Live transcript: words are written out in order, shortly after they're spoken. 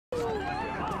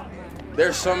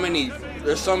There's so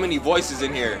many voices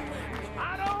in here.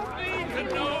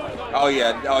 Oh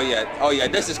yeah, oh yeah, oh yeah,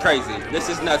 this is crazy. This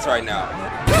is nuts right now.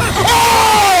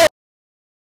 Oh!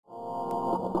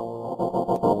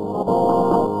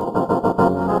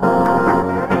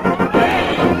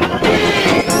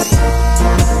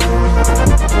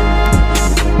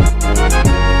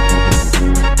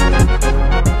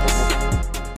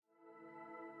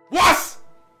 What's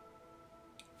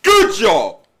good,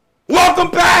 y'all? Welcome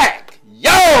back!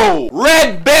 Yo!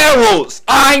 Red Barrels!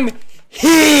 I'm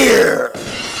here!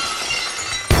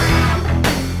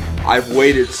 I've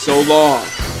waited so long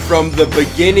from the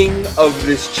beginning of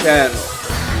this channel.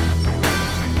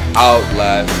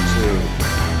 Outlast 2.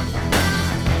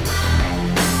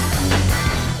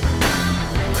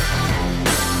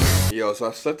 Yo, so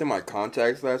I slept in my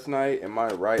contacts last night in my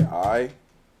right eye.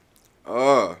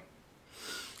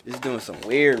 It's doing some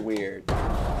weird.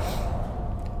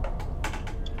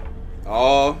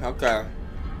 Oh, okay.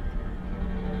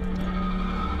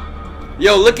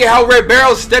 Yo, look at how Red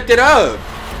Barrel stepped it up.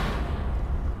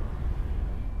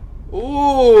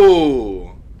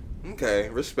 Ooh. Okay,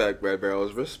 respect, Red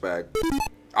Barrels, respect.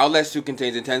 Outlast 2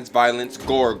 contains intense violence,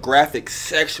 gore, graphic,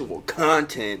 sexual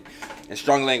content, and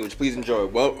strong language. Please enjoy.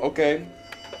 Well, okay.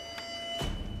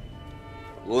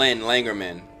 Lynn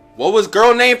Langerman. What was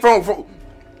girl name from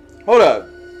hold up.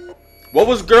 What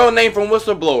was girl name from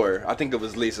Whistleblower? I think it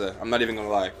was Lisa. I'm not even gonna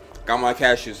lie. Got my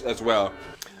cashews as well.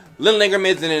 Lynn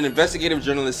Langerman is an investigative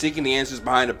journalist seeking the answers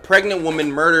behind a pregnant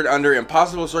woman murdered under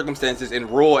impossible circumstances in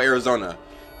rural Arizona.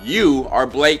 You are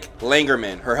Blake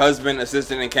Langerman, her husband,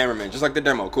 assistant, and cameraman. Just like the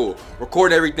demo. Cool.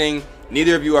 Record everything.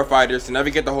 Neither of you are fighters, so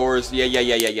navigate the horrors.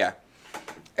 Yeah.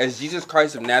 As Jesus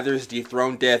Christ of Nazareth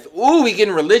dethroned death. Ooh, we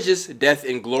getting religious. Death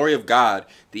in glory of God.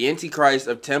 The Antichrist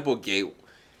of Templegate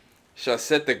shall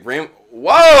set the grim...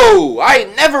 Whoa! I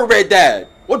ain't never read that.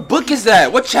 What book is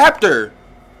that? What chapter?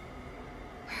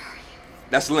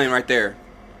 That's Lynn right there.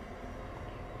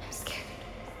 I'm scared.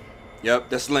 Yep,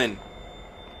 that's Lynn.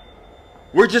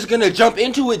 We're just gonna jump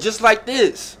into it just like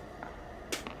this.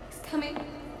 He's coming.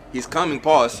 He's coming,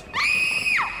 pause.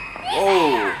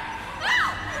 Whoa.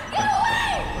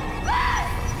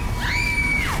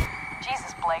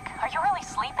 Jesus, Blake, are you really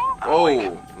sleeping?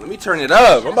 Whoa, let me turn it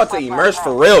up. I'm about to immerse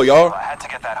for real, y'all. I had to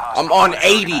get that I'm on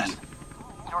 80. You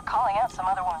were calling out some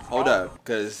other woman's Hold name. up,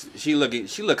 cause she look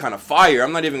kind of fire.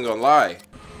 I'm not even gonna lie.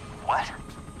 What?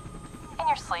 In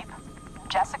your sleep.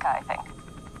 Jessica, I think.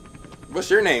 What's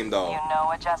your name though? You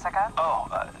know a Jessica? Oh,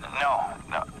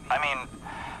 no. I mean,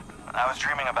 I was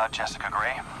dreaming about Jessica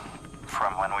Gray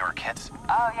from when we were kids.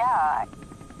 Oh, yeah.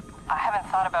 I haven't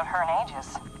thought about her in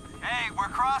ages. Hey, we're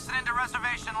crossing into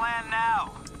reservation land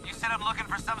now. You said I'm looking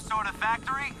for some sort of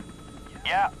factory?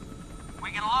 Yeah,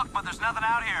 We can look, but there's nothing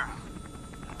out here.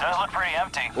 does look pretty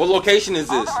empty. What location is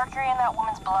All this? the mercury in that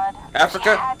woman's blood. Africa?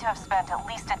 She had to have spent at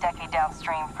least a decade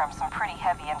downstream from some pretty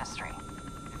heavy industry.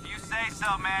 If you say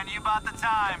so, man, you bought the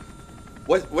time.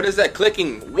 What is that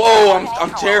clicking? Whoa,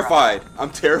 I'm terrified. I'm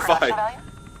Production terrified. value?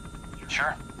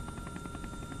 Sure.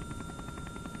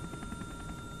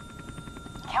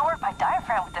 Can't work my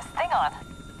diaphragm with this thing on.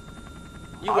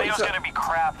 You Audio's wait gonna be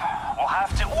crap. We'll have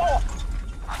to. Whoa!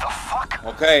 The fuck?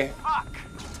 Okay. Fuck.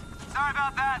 Sorry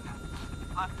about that.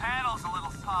 Left panel's a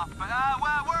little soft, but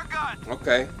well, we're good.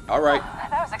 Okay. All right.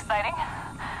 That was exciting.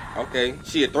 Okay.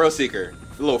 She a thrill seeker.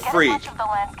 A little Get as freak. much of the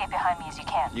landscape behind me as you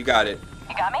can. You got it.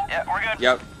 You got me? Yeah, we're good.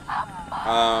 Yep.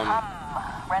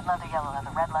 Red leather, yellow leather,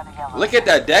 red leather, yellow. Look at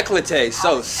that décolleté. So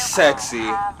Have a soup sexy. pie.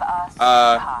 Have a soup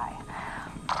Uh, pie.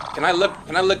 Can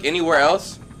I look anywhere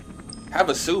else? Have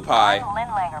a soup pie. I'm Lynn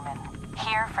Langerman,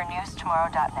 here for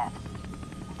newstomorrow.net.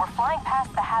 We're flying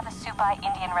past the Havasupai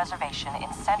Indian Reservation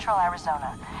in central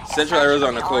Arizona. in Central search of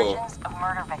Arizona, the cool. origins of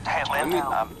murder victims Hey, we Lynn,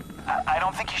 know. I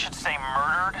don't think you should say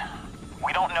murdered.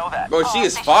 We don't know that. Bro, she Oh,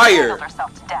 is so fire. strangled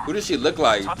herself to death. Who does she look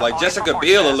like? That's what the Like police Jessica report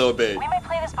Biel a says. little bit. We may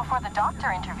play this before the doctor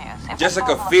interviews. If Jessica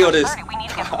we fall on the Field first is- 30, we need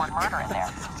to get the word murder in there.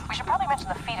 We should probably mention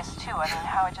the fetus too. I mean,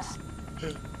 how it just...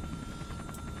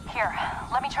 Here,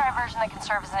 let me try a version that can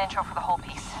serve as an intro for the whole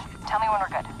piece. Tell me when we're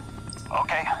good.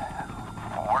 Okay,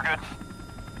 we're good.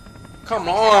 Come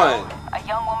on. A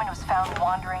young woman was found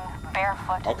wandering,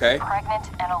 barefoot, Okay.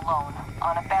 pregnant, and alone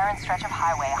on a barren stretch of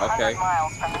highway 100 Okay.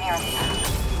 miles from the nearest...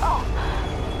 Oh,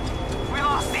 We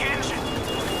lost the engine.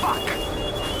 Fuck.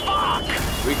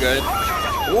 We good.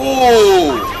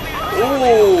 Ooh.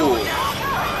 Ooh.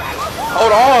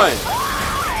 Hold on.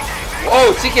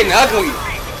 Whoa, she getting ugly.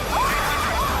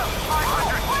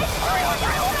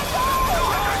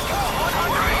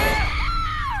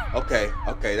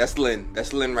 Okay, that's Lynn.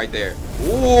 That's Lynn right there.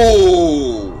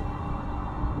 Ooh.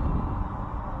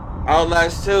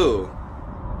 Outlast 2.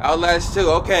 Outlast 2.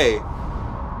 Okay.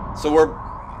 So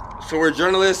we're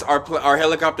journalists. Our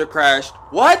helicopter crashed.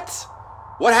 What?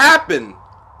 What happened?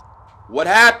 What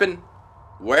happened?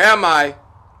 Where am I?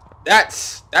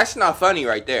 That's not funny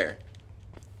right there.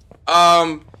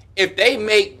 If they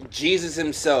make Jesus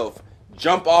himself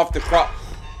jump off the cross.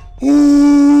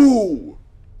 Ooh.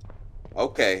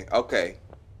 Okay, okay.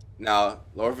 Now,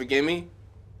 Lord forgive me.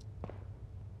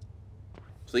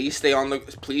 Please stay on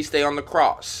the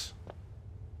cross.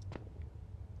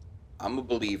 I'm a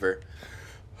believer.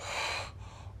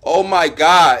 Oh my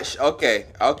gosh. Okay,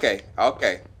 okay,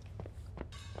 okay.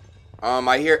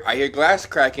 I hear glass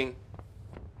cracking.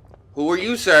 Who are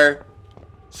you, sir?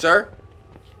 Sir?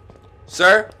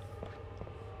 Sir?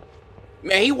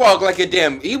 Man, he walked like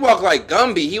he walked like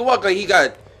Gumby. He walked like he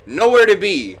got nowhere to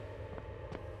be.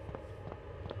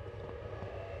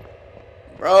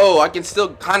 Bro, I can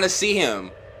still kind of see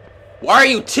him. Why are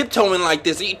you tiptoeing like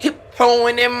this? Are you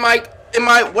tiptoeing in my,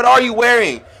 what are you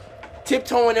wearing?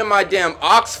 Tiptoeing in my damn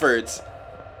Oxfords.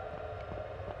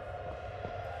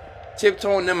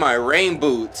 Tiptoeing in my rain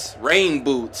boots. Rain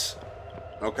boots.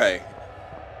 Okay.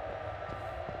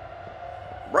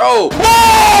 Bro.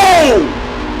 Whoa!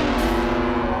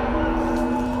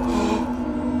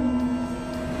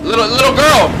 Little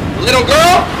girl. Little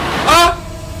girl? Huh?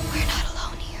 We're not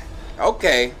alone here.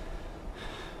 Okay.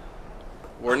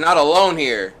 We're not alone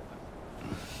here.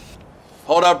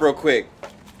 Hold up real quick.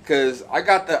 Cause I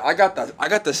got the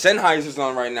Sennheisers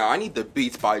on right now. I need the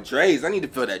Beats by Dre's. I need to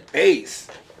feel that bass.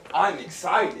 I'm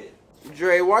excited.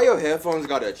 Dre, why your headphones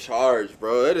got a charge,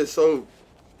 bro? It is so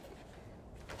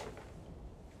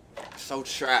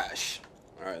trash.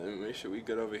 Alright, let me make sure we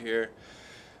good over here.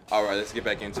 Alright, let's get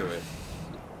back into it.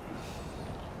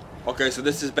 Okay, so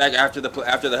this is back after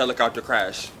the helicopter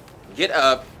crash. Get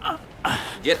up.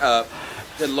 Get up.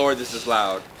 Good Lord, this is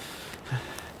loud.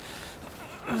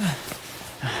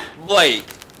 Blake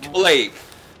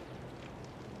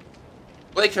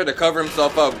tried to cover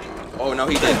himself up. Oh, no,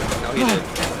 he didn't. No, he didn't.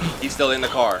 He's still in the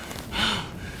car.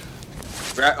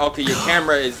 Okay, your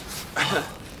camera is...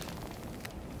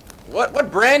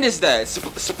 What brand is that?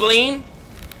 Spleen?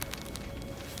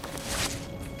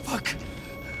 Fuck.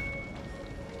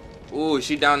 Ooh, is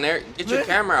she down there? Get your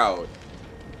camera out.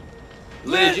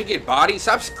 Lynn, did you get bodied?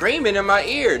 Stop screaming in my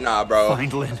ear. Nah, bro.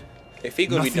 Find Lynn. If he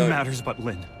gonna be doing... Nothing matters but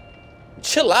Lynn.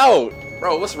 Chill out.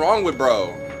 Bro, what's wrong with bro?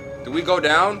 Did we go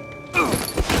down?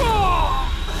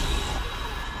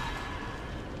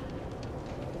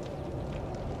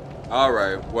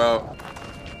 Alright, well,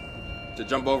 to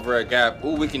jump over a gap.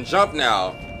 Ooh, we can jump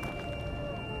now.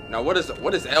 Now, what is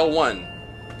L1?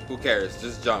 Who cares?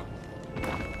 Just jump.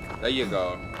 There you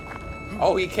go.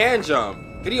 Oh, he can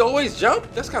jump. Did he always jump?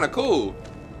 That's kind of cool.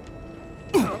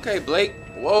 Okay, Blake.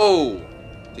 Whoa.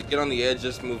 To get on the edge,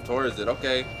 just move towards it.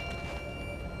 Okay.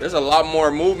 There's a lot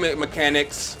more movement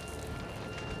mechanics.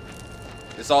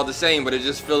 It's all the same, but it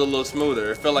just feels a little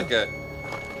smoother. It felt like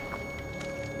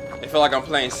I'm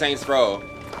playing Saints Row.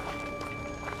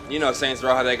 You know Saints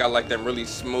Row, how they got like them really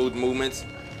smooth movements.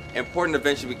 Important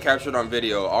event should be captured on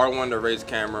video. R1 to raise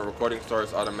camera. Recording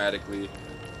starts automatically.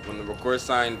 When the record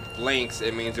sign blinks,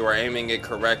 it means you are aiming it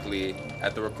correctly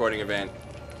at the recording event.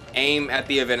 Aim at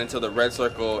the event until the red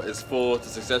circle is full to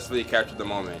successfully capture the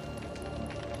moment.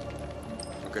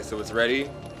 Okay, so it's ready.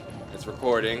 It's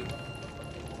recording.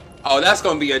 Oh, that's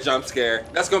gonna be a jump scare.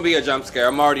 That's gonna be a jump scare.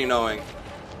 I'm already knowing.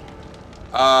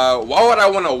 Why would I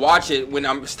want to watch it when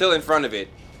I'm still in front of it?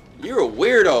 You're a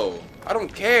weirdo. I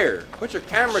don't care. Put your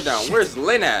camera down. Shit. Where's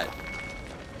Lynn at?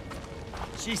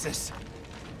 Jesus.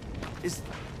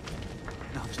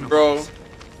 No, there's no Bro. place.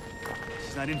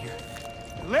 She's not in here.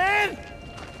 Lynn!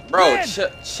 Bro, Lynn!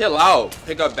 chill out.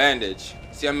 Pick up bandage.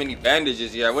 See how many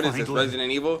bandages you have. What is Find this, Lynn.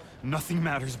 Resident Evil? Nothing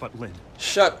matters but Lynn.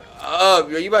 Shut up.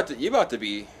 You about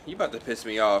to piss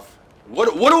me off.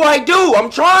 What do I do? I'm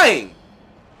trying.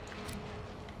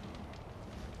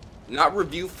 Not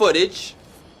review footage.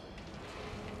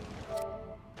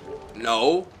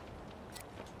 No.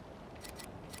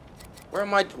 Where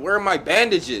are my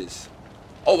bandages?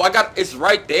 Oh, it's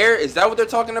right there. Is that what they're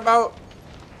talking about?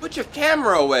 Put your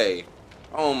camera away.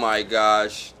 Oh my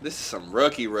gosh. This is some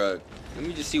rookie rug. Let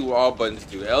me just see what all buttons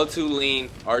do. L2 lean,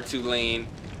 R2 lean,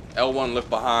 L1 look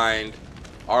behind,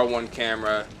 R1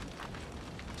 camera,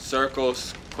 circle,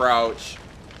 crouch,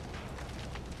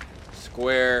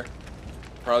 square,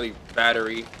 probably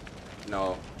battery.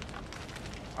 No.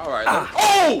 Alright.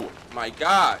 Oh my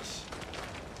gosh.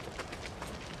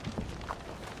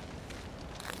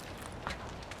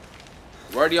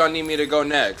 Where do y'all need me to go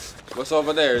next? What's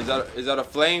over there? Is that a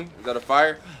flame? Is that a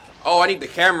fire? Oh, I need the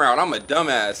camera out. I'm a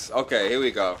dumbass. Okay, here we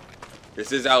go.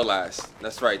 This is Outlast.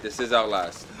 That's right. This is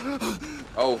Outlast.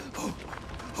 Oh.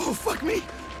 Oh, fuck me.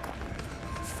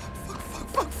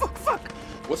 Fuck.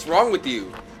 What's wrong with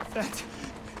you? That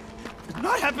did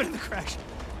not happen in the crash.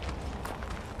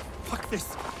 Fuck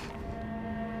this.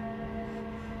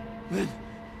 Man.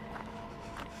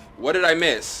 What did I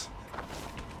miss?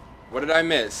 What did I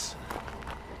miss?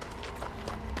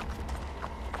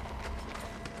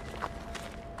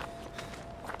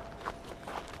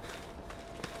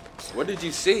 What did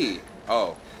you see?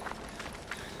 Oh.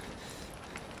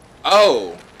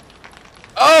 Oh.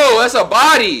 Oh, that's a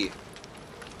body.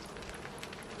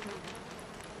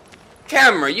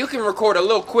 Camera, you can record a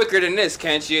little quicker than this,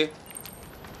 can't you?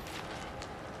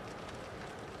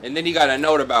 And then he got a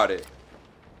note about it.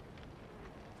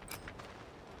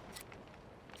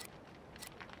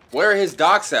 Where are his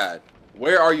docs at?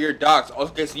 Where are your docs?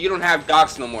 Okay, so you don't have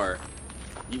docs no more.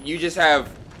 You just have...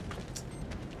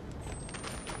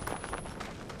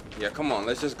 Yeah, come on,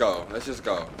 let's just go. Let's just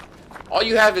go. All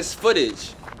you have is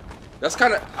footage. That's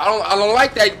kind of... I don't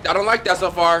like that. I don't like that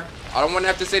so far. I don't want to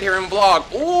have to sit here and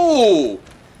vlog. Ooh!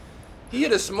 He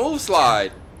hit a smooth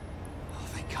slide. Oh,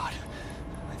 thank God.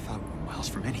 I thought we were miles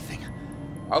from anything.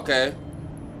 Okay.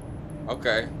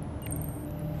 Okay.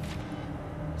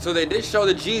 So they did show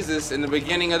the Jesus in the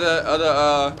beginning of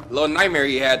the little nightmare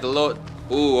he had. The little...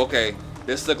 Ooh, okay.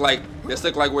 This looked like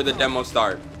where the demo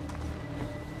start.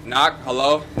 Knock.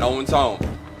 Hello? No one's home.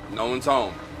 No one's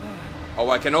home. Oh,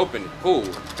 I can open it. Cool.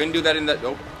 Couldn't do that in the...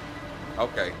 Oh.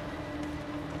 Okay.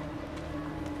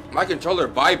 My controller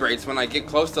vibrates when I get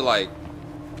close to, like...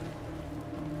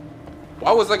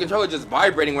 Why was the controller just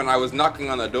vibrating when I was knocking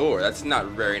on the door? That's not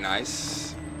very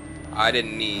nice. I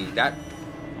didn't need that.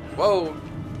 Whoa.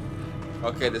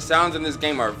 Okay, the sounds in this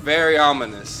game are very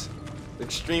ominous.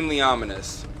 Extremely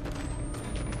ominous.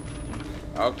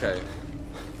 Okay.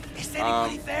 Is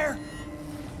anybody there?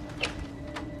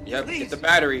 Yep, Please. get the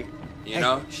battery. You Hey.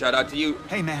 know, shout out to you.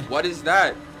 Hey, man. What is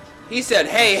that? He said,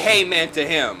 hey, man, to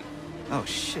him. Oh,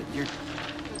 shit, you're...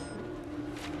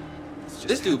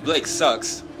 This dude Blake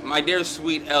sucks. My dear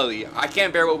sweet Ellie, I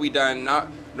can't bear what we done,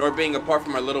 nor being apart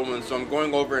from our little ones, so I'm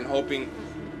going over and hoping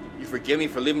you forgive me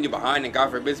for leaving you behind, and God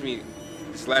forbids me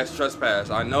this last trespass.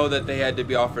 I know that they had to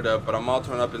be offered up, but I'm all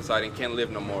torn up inside and can't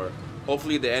live no more.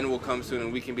 Hopefully the end will come soon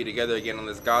and we can be together again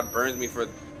unless God burns me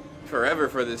forever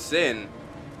for this sin.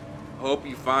 Hope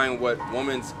you find what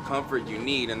woman's comfort you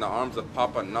need in the arms of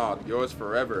Papa Nod. Yours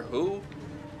forever. Who?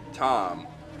 Tom.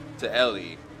 To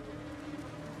Ellie.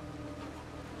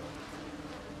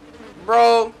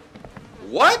 Bro.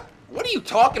 What? What are you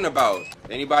talking about?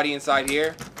 Anybody inside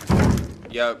here?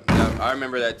 Yep, I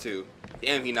remember that too.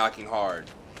 Damn, he knocking hard.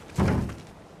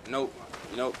 Nope.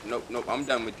 I'm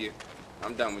done with you.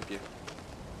 I'm done with you.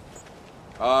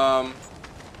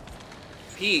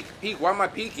 Peek. Why am I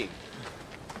peeking?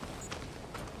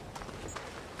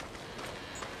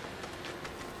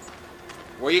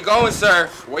 Where you going, sir?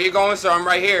 Where you going, sir? I'm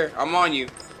right here. I'm on you.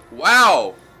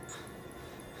 Wow.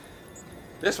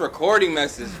 This recording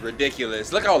mess is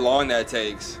ridiculous. Look how long that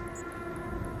takes.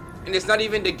 And it's not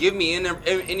even to give me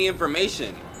any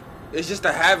information. It's just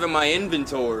to have in my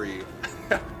inventory.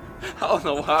 I don't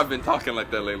know why I've been talking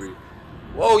like that lately.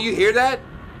 Whoa, you hear that?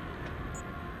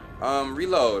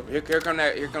 Reload. Here come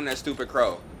that stupid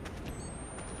crow.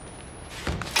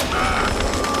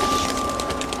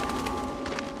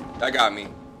 That got me.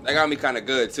 That got me kind of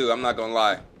good too. I'm not gonna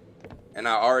lie. And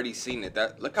I already seen it.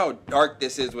 Look how dark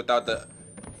this is without the.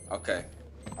 Okay.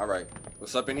 All right.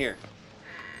 What's up in here?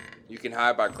 You can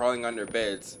hide by crawling under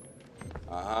beds.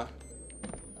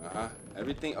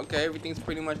 Everything. Okay. Everything's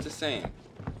pretty much the same.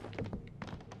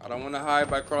 I don't want to hide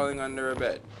by crawling under a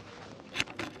bed.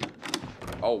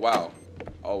 Oh wow.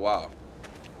 Oh wow.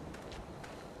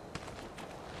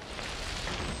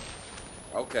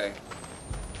 Okay.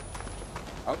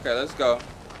 Okay, let's go.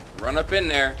 Run up in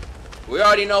there. We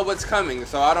already know what's coming,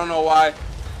 so I don't know why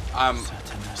I'm... Like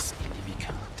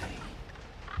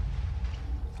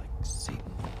Satan,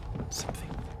 something,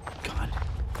 God.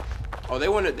 Oh, they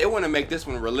want to make this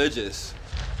one religious.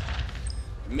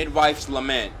 Midwife's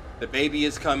lament. The baby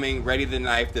is coming, ready the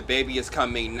knife. The baby is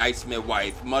coming, nice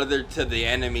midwife. Mother to the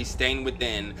enemy, stained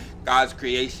within. God's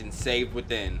creation, saved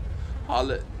within.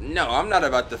 No, I'm not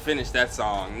about to finish that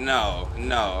song. No.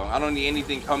 I don't need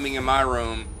anything coming in my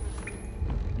room.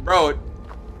 Bro,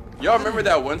 y'all remember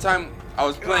that one time I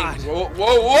was playing...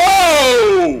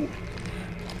 Whoa!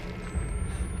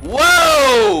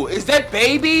 Whoa! Is that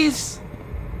babies?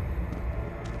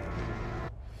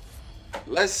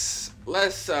 Let's,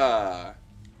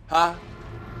 huh?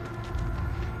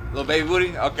 Little baby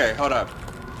booty? Okay, hold up.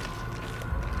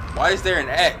 Why is there an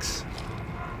X?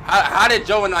 How did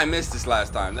Joe and I miss this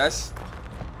last time? That's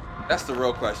the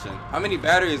real question. How many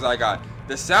batteries I got?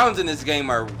 The sounds in this game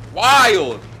are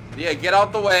wild. Yeah, get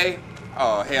out the way.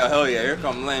 Oh, hell yeah. Here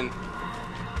come Lynn.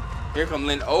 Here come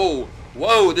Lynn. Oh,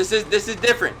 whoa, this is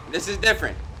different. This is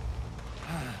different.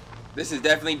 This is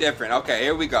definitely different. Okay,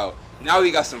 here we go. Now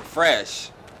we got some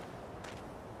fresh.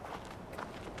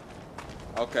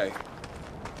 Okay.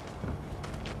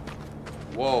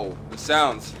 Whoa, the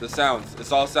sounds.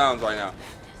 It's all sounds right now.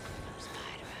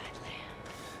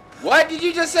 What did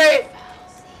you just say?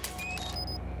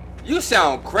 You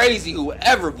sound crazy,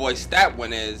 whoever voiced that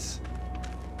one is.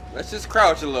 Let's just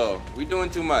crouch a little. We doing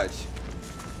too much.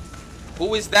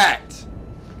 Who is that?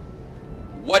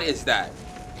 What is that?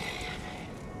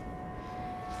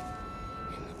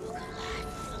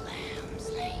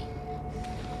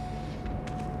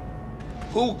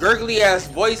 Who gurgly ass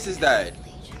voice is that?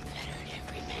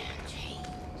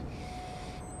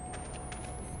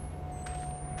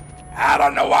 I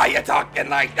don't know why you're talking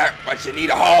like that, but you need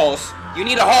a horse. You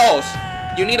need a horse.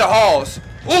 You need a horse.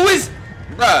 Who is?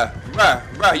 Bruh.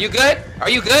 You good? Are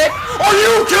you good? Are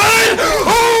you good?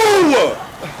 Oh!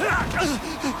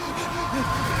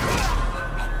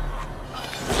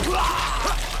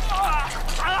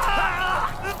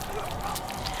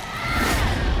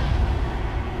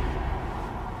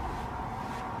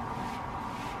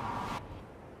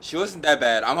 She wasn't that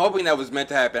bad. I'm hoping that was meant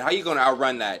to happen. How you gonna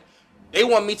outrun that? They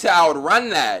want me to outrun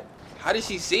that. How did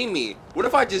she see me? What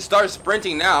if I just start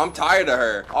sprinting now? I'm tired of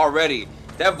her already.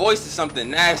 That voice is something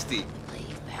nasty.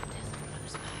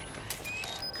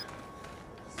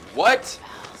 What?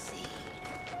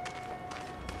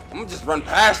 I'm gonna just run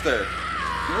past her.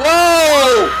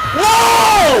 Whoa!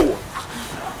 Whoa!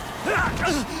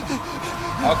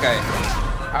 Okay.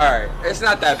 Alright. It's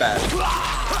not that bad.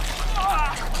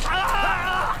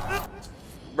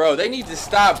 Bro, they need to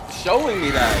stop showing me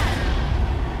that.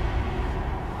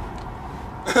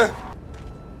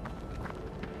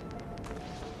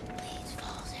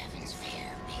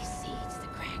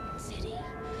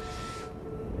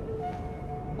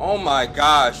 Oh my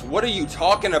gosh, what are you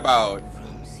talking about?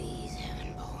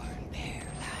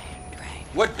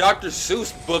 What Dr.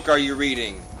 Seuss book are you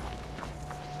reading?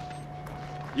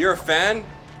 You're a fan?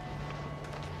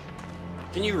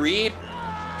 Can you read?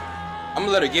 I'm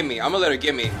gonna let her get me. I'm gonna let her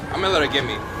get me. I'm gonna let her get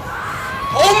me.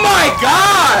 Oh my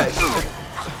gosh!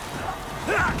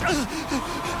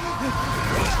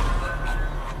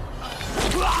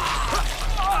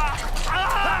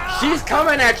 She's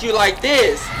coming at you like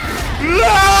this.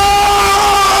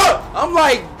 I'm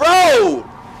like, bro,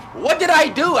 what did I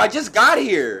do? I just got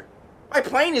here. My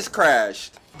plane is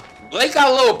crashed. Blake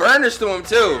got little burners to him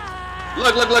too.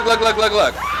 Look.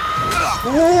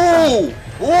 Ooh,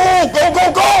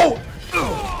 go.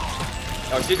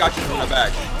 Oh, she got you from the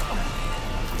back.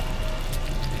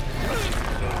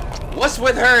 What's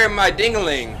with her and my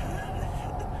dingling?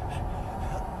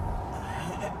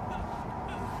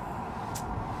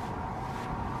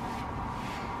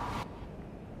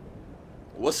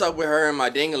 What's up with her and my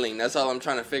dingling? That's all I'm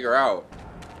trying to figure out.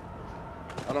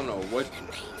 I don't know what.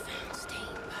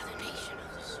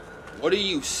 What are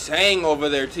you saying over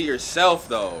there to yourself,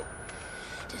 though?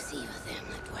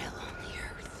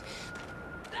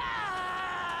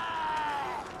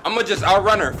 I'm gonna just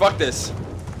outrun her. Fuck this.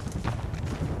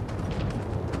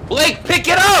 Blake, pick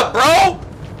it up, bro!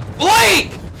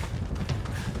 Blake!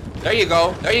 There you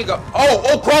go.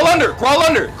 Oh, crawl under.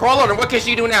 What can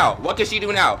she do now?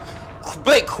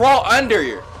 Blake, crawl under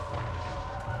here.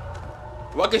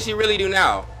 What can she really do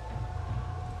now?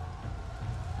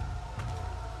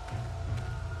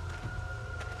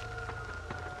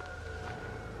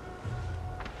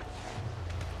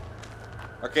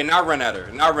 Okay, now run at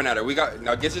her. Now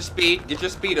get your speed. Get your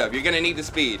speed up. You're gonna need the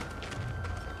speed.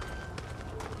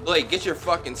 Blake, get your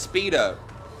fucking speed up.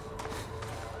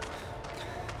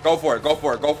 Go for it.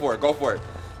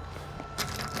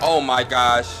 Oh my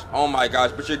gosh.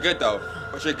 But you're good though.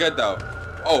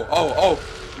 Oh.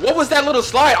 What was that little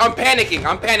slide? I'm panicking.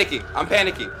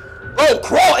 Bro,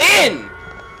 crawl in.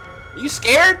 Are you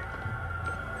scared?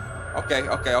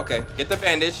 Okay. Get the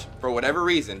bandage for whatever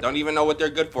reason. Don't even know what they're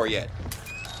good for yet.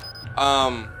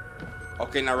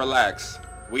 Okay, now relax.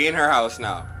 We in her house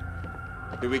now.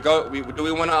 Do we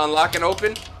want to unlock and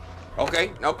open?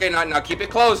 Okay, now keep it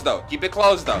closed though.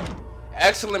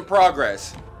 Excellent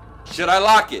progress. Should I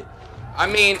lock it? I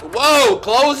mean, whoa,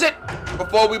 close it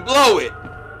before we blow it.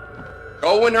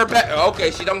 Go in her bed.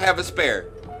 Okay, she don't have a spare.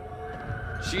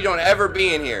 She don't ever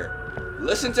be in here.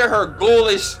 Listen to her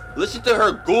ghoulish.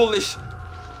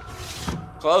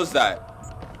 Close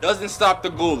that. Doesn't stop the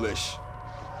ghoulish.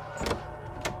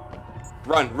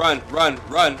 Run, run, run,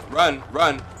 run, run,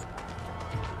 run.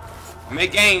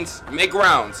 Make gains, make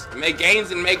rounds. Make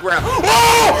gains and make rounds.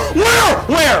 Oh!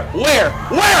 Where?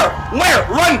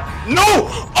 Run! No!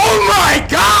 Oh my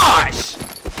gosh!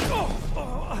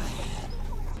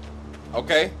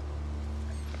 Okay.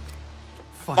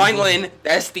 Fine, Lynn.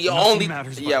 That's the only.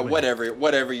 Yeah,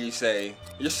 whatever you say.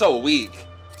 You're so weak.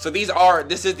 So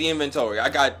this is the inventory. I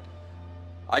got.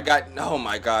 Oh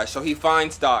my gosh. So he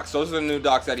finds docs. Those are the new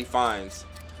docs that he finds.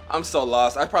 I'm so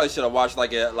lost. I probably should have watched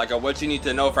like a what you need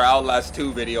to know for Outlast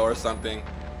 2 video or something.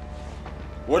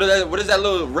 What is that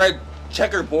little red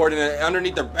checkerboard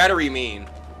underneath the battery mean?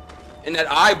 And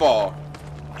that eyeball.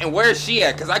 And where's she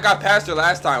at? Cause I got past her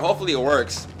last time. Hopefully it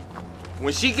works.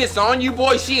 When she gets on you,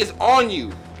 boy, she is on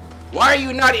you. Why are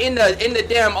you not in the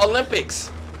damn Olympics?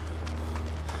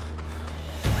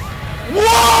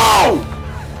 Whoa!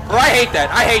 Bro, I hate that.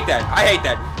 I hate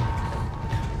that.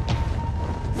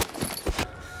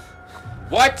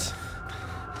 What?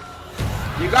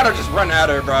 You gotta just run at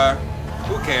her, bruh.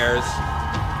 Who cares?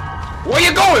 Where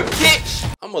you going, bitch?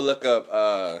 I'm gonna look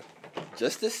up,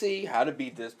 just to see how to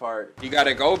beat this part. You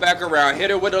gotta go back around, hit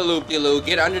her with a loop-de-loop,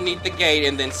 get underneath the gate,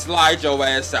 and then slide your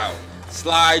ass out.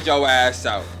 Slide your ass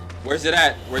out. Where's it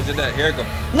at? Where's it at? Here it goes.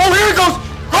 Whoa, here it goes!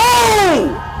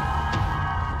 Go!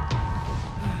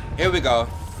 Here we go.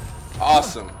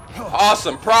 Awesome.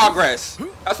 Awesome. Progress.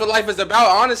 That's what life is about,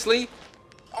 honestly.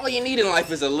 All you need in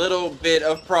life is a little bit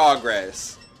of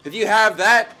progress. If you have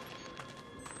that,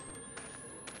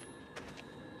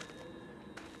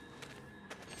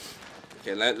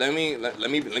 okay, let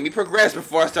me progress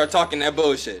before I start talking that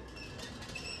bullshit.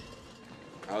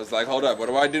 I was like, hold up, what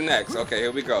do I do next? Okay,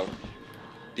 here we go.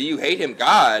 Do you hate him,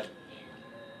 God?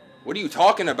 What are you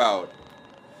talking about?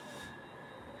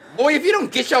 Boy, if you don't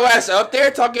get your ass up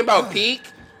there talking about peak.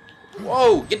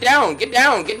 Whoa, get down, get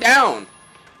down, get down.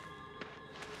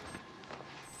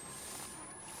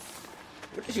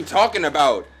 What are you talking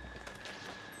about?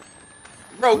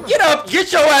 Bro, get up,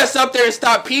 get your ass up there and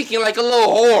stop peeking like a little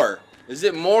whore. Is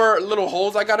it more little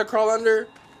holes I gotta crawl under?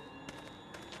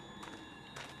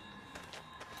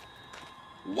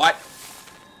 What?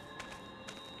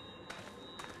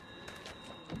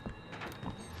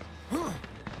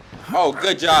 Oh,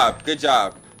 good job, good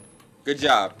job. Good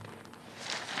job.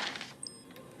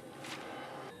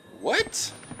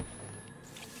 What?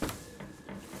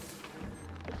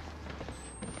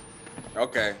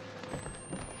 Okay.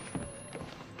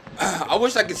 I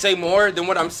wish I could say more than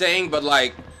what I'm saying, but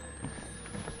like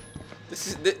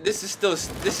this is still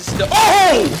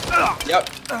oh! Yep,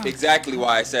 exactly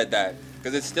why I said that,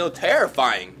 because it's still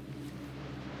terrifying.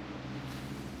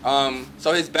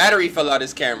 So his battery fell out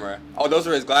his camera. Oh, those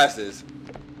are his glasses.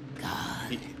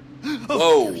 God.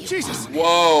 Whoa. Jesus.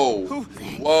 Whoa.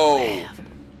 Whoa.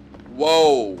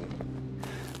 Whoa.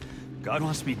 God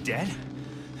wants me dead?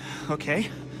 Okay.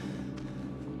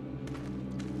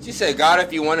 She said, God,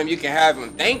 if you want him, you can have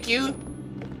him. Thank you.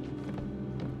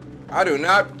 I do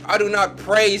not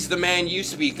praise the man you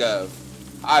speak of.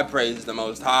 I praise the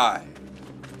Most High.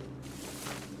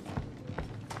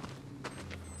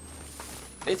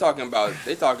 They talking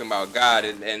about God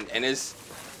and it's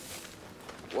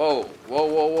whoa.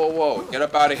 Get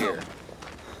up out of here.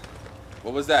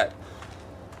 What was that?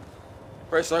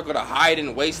 Press circle to hide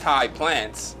in waist-high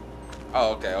plants.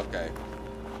 Oh, okay.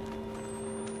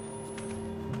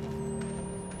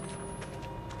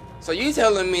 So you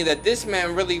telling me that this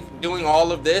man really doing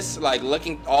all of this, like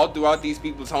looking all throughout these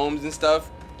people's homes and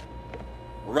stuff,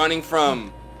 running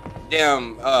from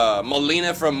damn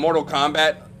Molina from Mortal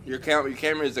Kombat? Your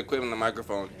camera is equipped with the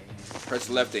microphone. Press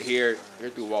left to hear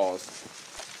through walls.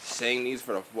 Saying these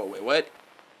for the what?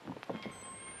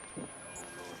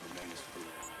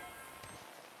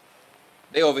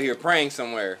 They over here praying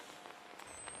somewhere.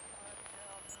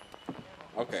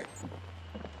 Okay.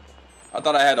 I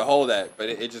thought I had to hold that, but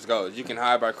it just goes. You can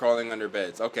hide by crawling under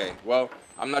beds. Okay, well,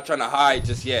 I'm not trying to hide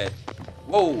just yet.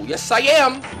 Whoa, yes I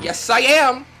am. Yes I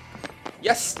am.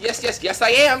 Yes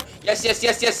I am. Yes.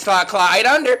 Climb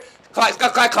under.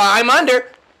 Climb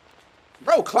under.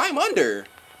 Bro, climb under.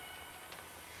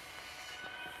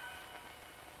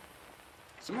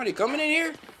 Somebody coming in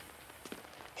here?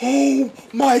 Oh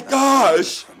my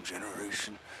gosh. From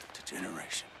generation to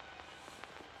generation.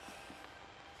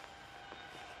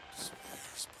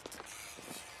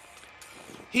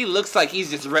 He looks like he's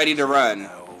just ready to run.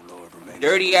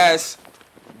 Dirty ass,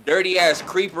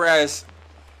 creeper ass.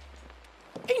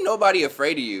 Ain't nobody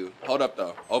afraid of you. Hold up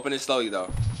though. Open it slowly though.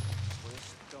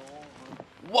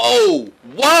 Whoa!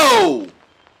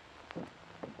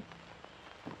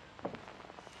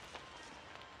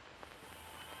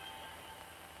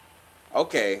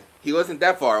 Okay, he wasn't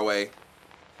that far away.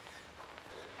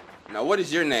 Now, what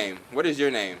is your name? What is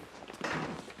your name?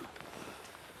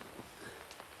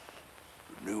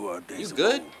 Renew our days. You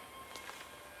good?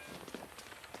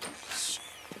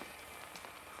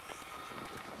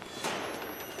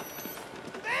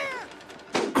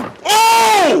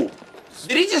 Oh!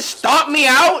 Did he just stomp me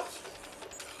out?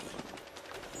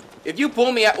 If you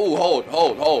pull me out, ooh,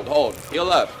 hold. Heal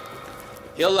up.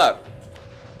 Heal up.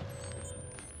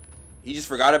 He just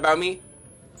forgot about me?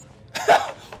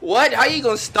 What? How you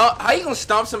gonna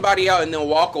stomp somebody out and then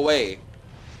walk away?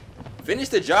 Finish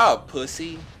the job,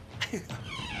 pussy.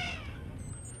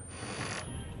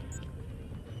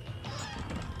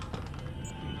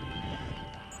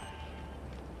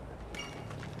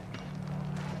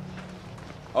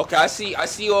 Okay, I see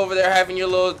you over there having your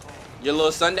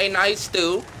little Sunday night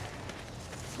stew.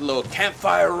 A little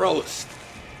campfire roast.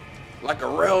 Like a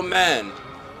real man.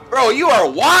 Bro, you are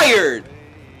wired.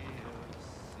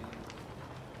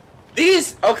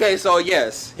 Okay, so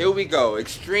yes, here we go.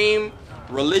 Extreme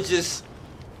religious,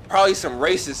 probably some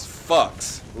racist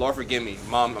fucks. Lord forgive me.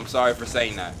 Mom, I'm sorry for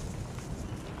saying that.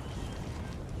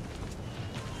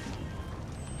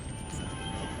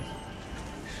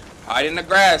 Hide in the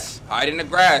grass. Hide in the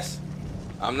grass.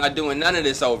 I'm not doing none of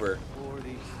this over.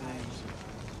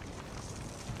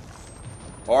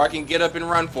 Or I can get up and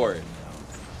run for it.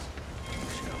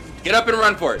 Get up and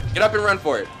run for it. Get up and run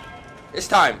for it. It's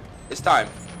time. It's time.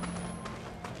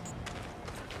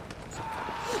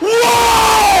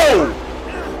 Whoa!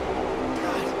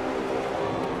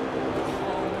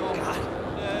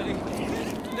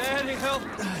 Daddy, help!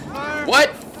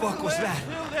 What? Fuck was that?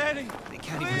 Daddy! They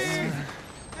can't even see me.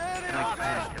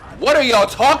 What are y'all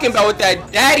talking about with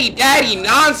that daddy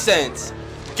nonsense?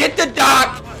 Get the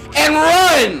doc and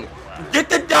run! Get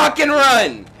the doc and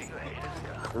run!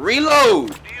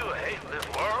 Reload! Do you hate this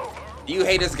world? Do you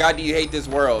hate this guy? Do you hate this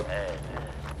world?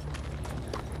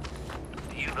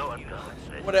 You know what God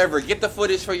said. Whatever, get the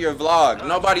footage for your vlog.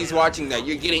 Nobody's watching that.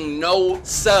 You're getting no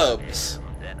subs.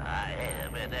 That I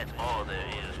am, and that's all there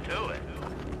is to it.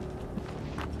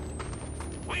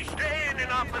 We stand in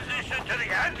opposition to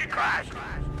the Antichrist.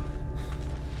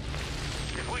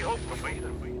 If we hope for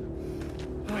freedom,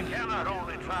 we cannot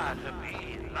only try to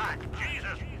be like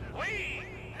Jesus, we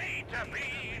need to be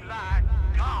like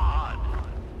God.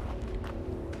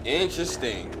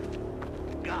 Interesting.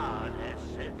 God has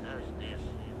sent us this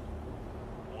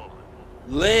woman.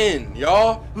 Lynn,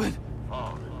 y'all. Lynn.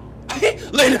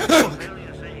 Lynn.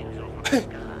 Millions angels from the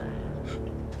sky.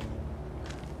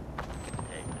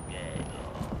 Take the gag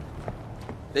off.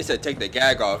 They said take the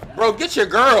gag off. Bro, get your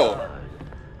girl.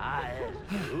 I asked,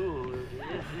 who is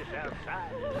this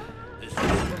outside?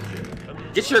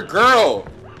 Get your girl.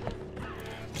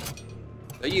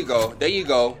 There you go. There you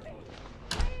go.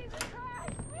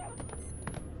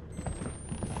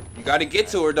 You gotta get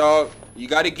to her, dog. You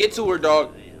gotta get to her,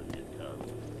 dog.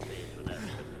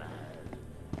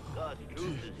 God's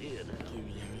truth is here now.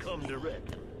 Come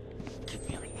direct.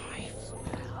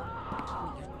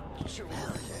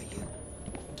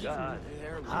 God,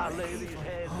 I lay these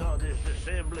hands on this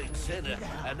assembling sinner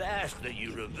and ask that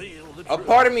you reveal the A truth.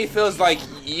 part of me feels like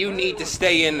you need to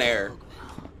stay in there.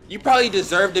 You probably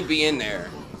deserve to be in there.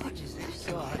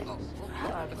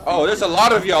 Oh, there's a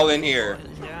lot of y'all in here.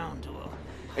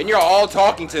 And you're all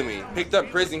talking to me. Picked up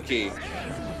prison key.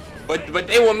 But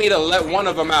they want me to let one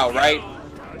of them out, right?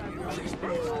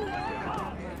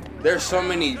 There's so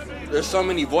many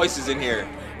voices in here.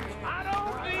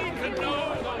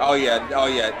 Oh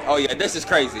yeah, this is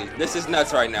crazy. This is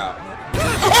nuts right now.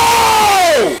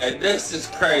 Oh! This is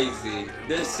crazy.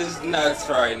 This is nuts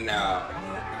right now.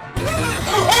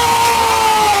 Oh!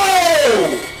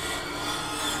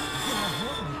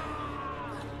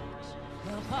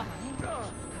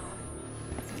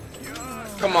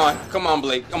 Come on,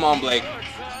 Blake. Come on, Blake.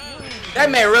 That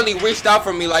man really reached out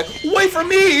for me like, wait for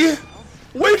me!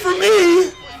 Wait for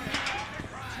me!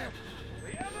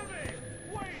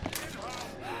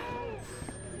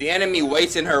 The enemy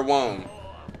waits in her womb.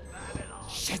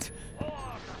 Shit.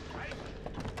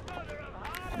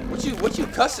 What you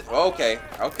cussing? Oh, okay.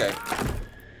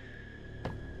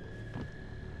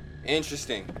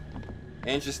 Interesting.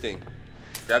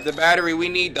 Grab the battery, we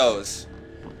need those.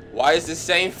 Why is the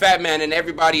same fat man in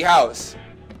everybody's house?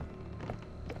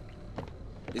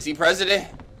 Is he president?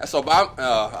 That's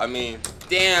Obama. I mean,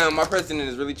 damn, my president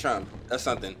is really Trump. That's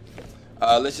something.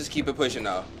 Let's just keep it pushing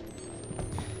though.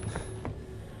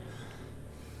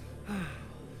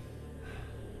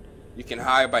 You can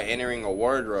hide by entering a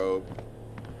wardrobe.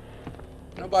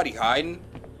 Nobody hiding.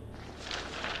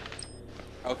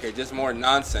 Okay, just more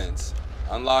nonsense.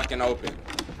 Unlock and open.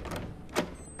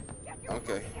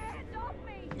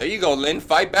 There you go, Lynn.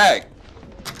 Fight back.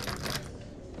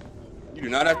 You do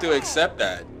not have to accept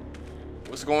that.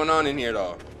 What's going on in here,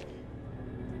 though?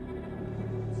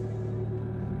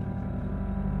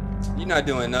 You're not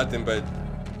doing nothing but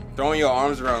throwing your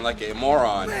arms around like a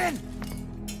moron. Lynn!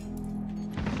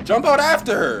 Jump out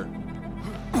after her.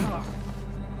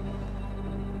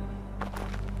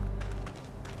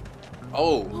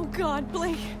 Oh. Oh God,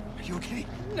 Blake. Are you okay?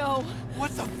 No.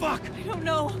 What the fuck? I don't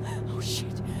know. Oh shit.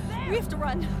 We have to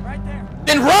run. Right there.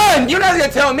 Then run! You're not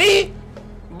gonna tell me!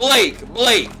 Blake,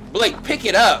 pick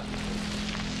it up.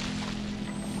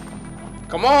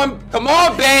 Come on,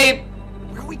 babe!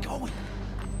 Where are we going?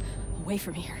 Away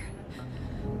from here.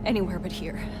 Anywhere but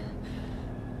here.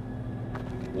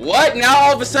 What? Now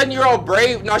all of a sudden you're all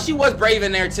brave? No, she was brave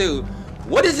in there too.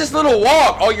 What is this little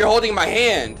walk? Oh, you're holding my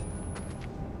hand.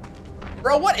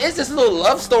 Bro, what is this little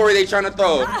love story they trying to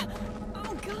throw? Ah!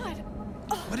 Oh God.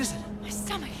 Oh, What is it? my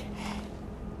stomach.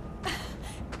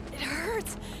 It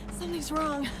hurts. Something's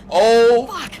wrong. Oh.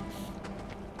 Fuck.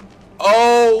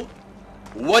 Oh.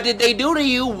 What did they do to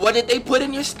you? What did they put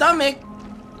in your stomach?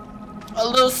 A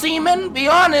little semen? Be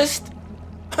honest.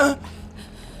 I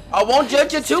won't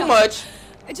judge you too much.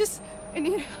 I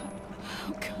need...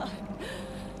 Oh God.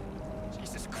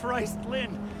 Jesus Christ, Lynn.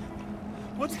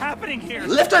 What's happening here?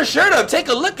 Lift her shirt up. Take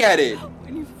a look at it.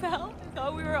 When you fell, I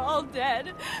thought we were all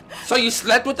dead. So you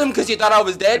slept with them because you thought I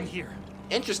was I'm dead? here.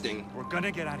 Interesting. We're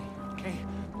gonna get out of here, okay?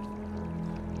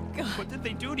 God, What did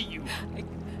they do to you?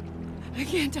 I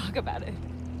can't talk about it.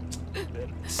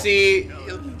 See, I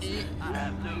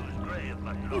have news grave,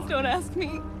 my Please daughter. don't ask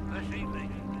me. This evening,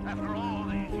 after all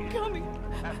these They're years, coming.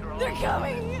 after all They're this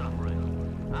coming.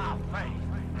 suffering, our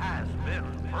faith has been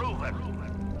proven.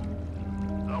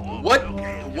 The woman What- who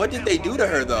came to what did they do to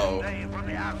her, though? today From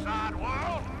the outside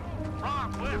world,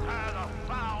 brought with her the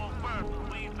foul burden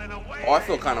we've been awaiting. oh, I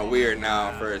feel kind of weird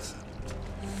now. First.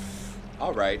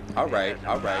 All right. What?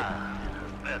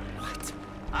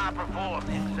 I performed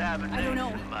the examination I don't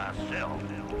know. myself.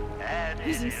 And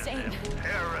He's it is insane.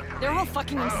 empirically They're all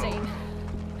fucking proved insane.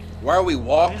 Why are we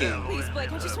walking? Please,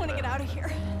 Blake, I just want to get out of here.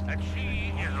 that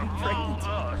she is among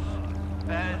us,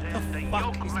 as is the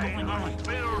fuck yoke is man going on? who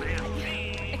spilled his I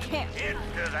seed can't.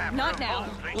 into that Not now.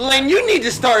 revolting Lynn, you need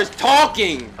to start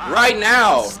talking right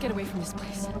now. Let's just get away from this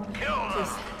place. kill them.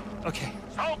 Okay.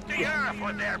 Soak the earth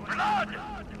with their blood.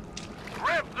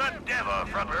 Rip the devil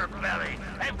from her belly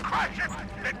and crush it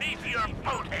beneath your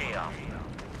boat hail.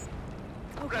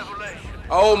 Revelation.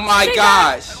 Oh my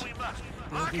gosh. We must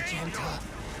We'll be gentle.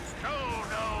 show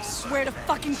no Swear to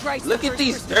fucking Christ. Look the at first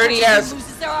these person dirty watching ass-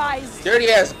 loses their eyes. Dirty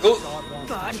ass goop.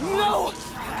 God, no.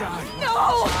 God.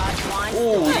 No.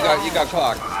 Ooh, you got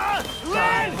clocked.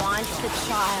 Lynn! Wants the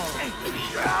child.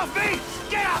 Get off me!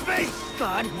 Get off me!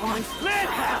 God wants. Lynn!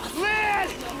 Lynn!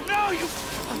 No, you...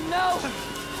 No.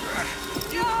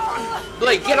 No.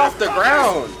 Blake, get off the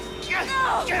ground. Get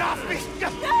off me! You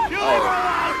leave her Oh,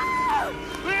 alone!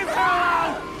 Leave her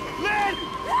alone! Lynn! Lynn!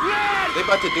 they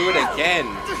about to do it again.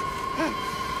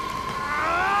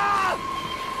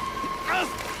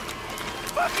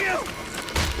 Fuck you!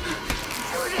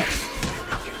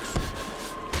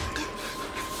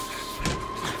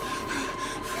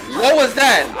 What was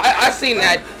that? I seen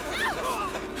that.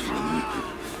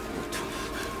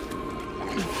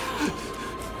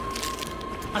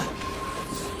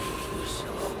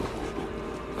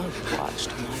 I've watched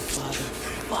my father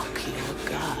fuck your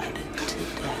god to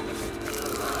death.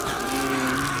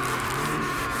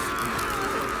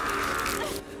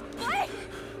 Blake.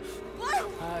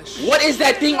 What is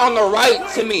that thing on the right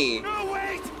to me? No,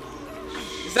 wait!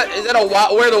 Is that a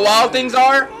where the wild things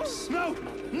are? No!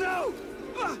 No!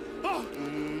 Oh,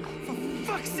 for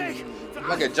fuck's sake!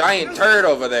 Like a giant turd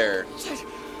over there. Take her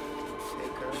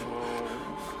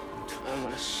home. I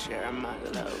want to share my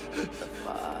love with the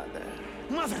father.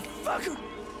 Motherfucker!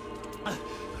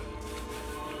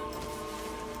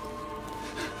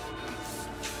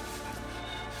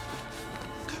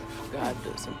 God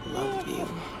doesn't love you.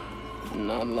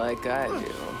 Not like I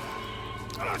do.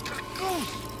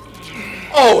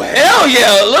 Oh hell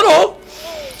yeah, a little.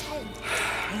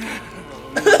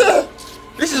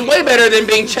 This is way better than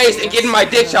being chased and getting my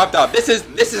dick chopped off. This is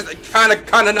kind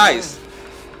of nice.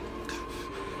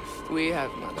 We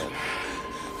have, Mother.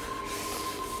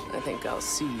 I think I'll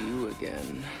see you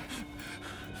again.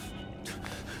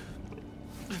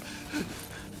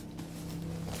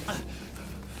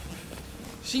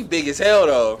 She big as hell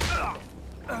though.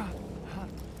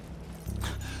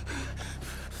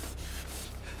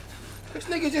 This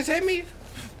nigga just hit me.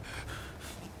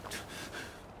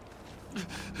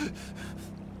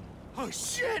 Oh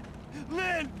shit!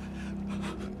 Lynn!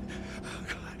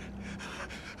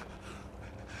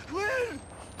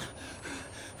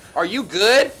 Are you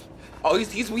good? Oh,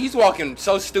 he's walking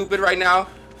so stupid right now.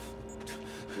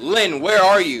 Lynn, where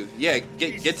are you? Yeah,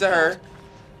 get to her.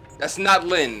 That's not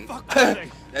Lynn.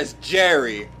 That's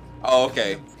Jerry. Oh,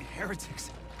 okay. Heretics.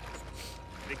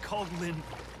 They called Lynn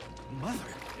Mother.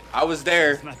 I was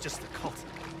there. It's not just a cult.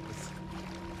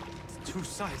 It's two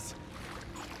sides.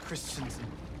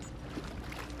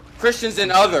 Christians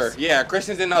and other. Yeah,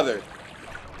 Christians and other.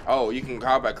 Oh, you can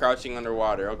hide by crouching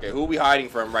underwater. Okay, who are we hiding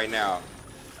from right now?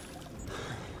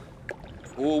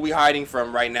 Who are we hiding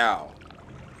from right now?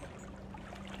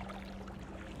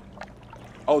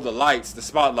 Oh, the lights, the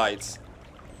spotlights.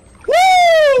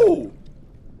 Woo!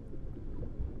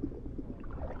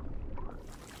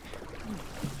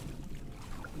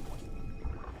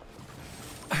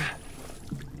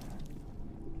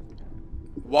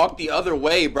 Walk the other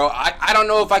way, bro. I don't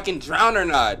know if I can drown or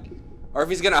not. Or if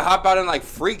he's gonna hop out and like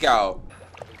freak out.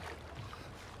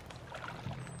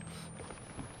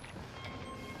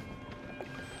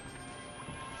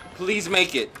 Please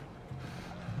make it.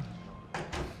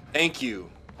 Thank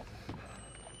you.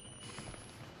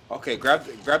 Okay, grab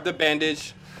the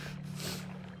bandage.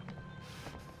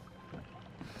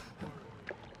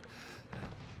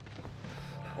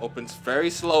 Opens very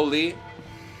slowly.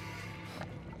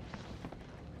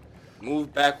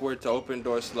 Move backward to open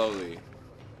door slowly.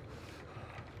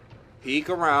 Peek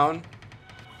around.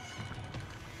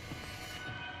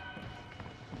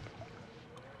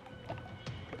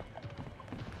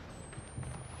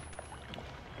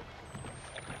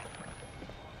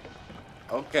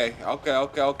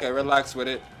 Okay. Relax with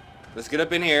it. Let's get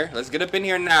up in here. Let's get up in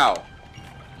here now.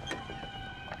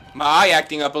 My eye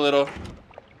acting up a little.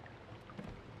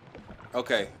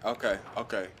 Okay.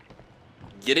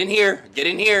 Get in here. Get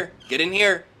in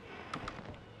here.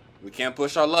 We can't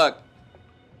push our luck.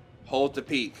 Hold to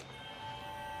peek.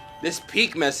 This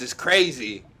peek mess is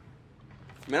crazy.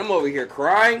 Man, I'm over here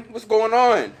crying. What's going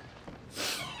on?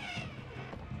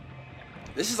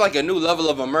 This is like a new level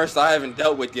of immerse I haven't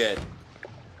dealt with yet.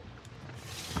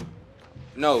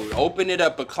 No, open it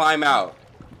up and climb out.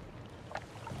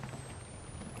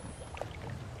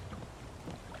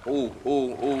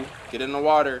 Ooh. Get in the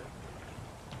water.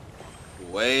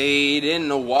 Wade in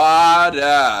the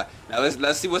water. Now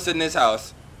let's see what's in this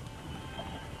house.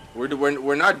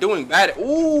 We're not doing bad.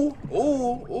 Ooh.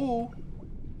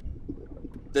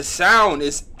 The sound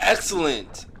is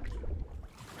excellent.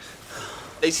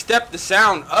 They stepped the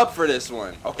sound up for this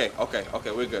one. Okay.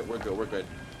 We're good.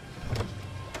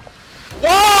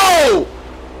 Whoa!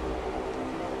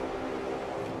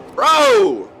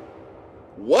 Bro!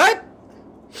 What?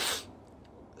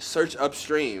 Search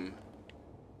upstream.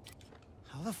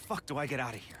 How the fuck do I get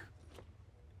out of here?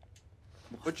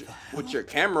 Put your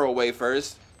camera away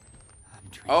first. I'm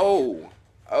Oh.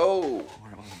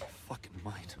 Where am I in my fucking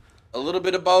mind? A little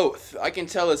bit of both. I can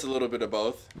tell it's a little bit of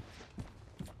both.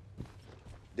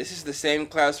 This is the same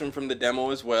classroom from the demo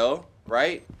as well,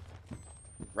 right?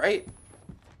 Right?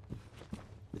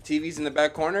 The TV's in the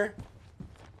back corner?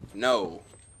 No.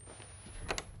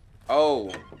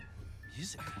 Oh.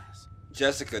 Music class.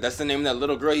 Jessica, that's the name of that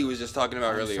little girl he was just talking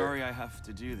about earlier. I'm sorry I have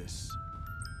to do this.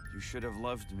 You should have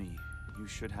loved me. You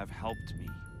should have helped me.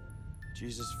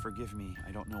 Jesus, forgive me.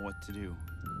 I don't know what to do.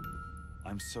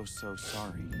 I'm so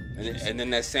sorry. And then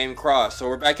that same cross. So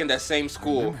we're back in that same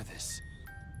school. I remember this.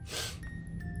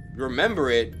 You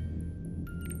remember it?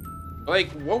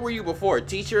 Like, what were you before? A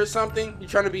teacher or something? You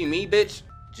trying to be me, bitch?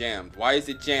 Jammed. Why is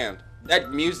it jammed?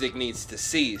 That music needs to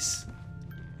cease.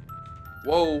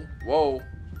 Whoa.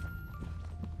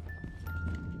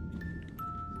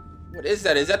 What is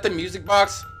that? Is that the music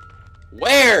box?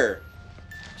 Where?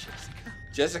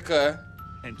 Jessica.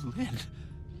 And Lynn.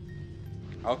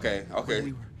 Okay.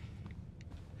 We were...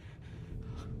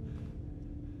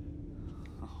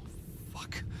 Oh,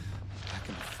 fuck. Back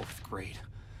in the 4th grade.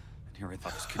 And here I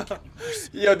thought this could get worse.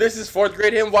 Yo, this is 4th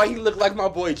grade him. Why he look like my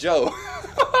boy Joe?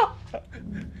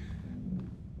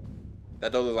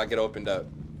 That don't look like it opened up.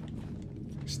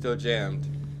 Still jammed.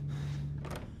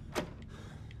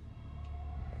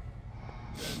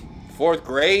 4th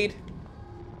grade?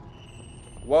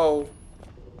 Whoa.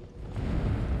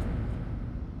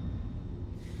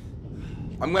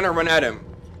 I'm gonna run at him.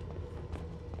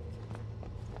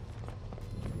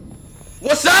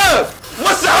 What's up?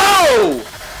 What's up?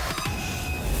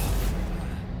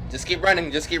 Just keep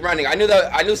running. I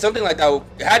knew something like that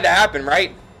had to happen,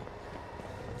 right?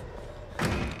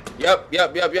 Yep.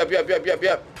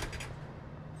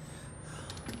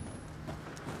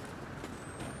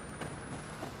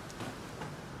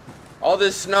 All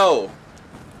this snow.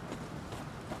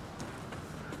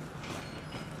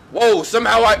 Whoa,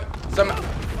 somehow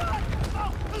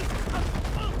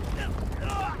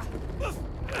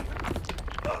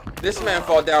This man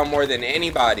fall down more than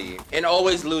anybody and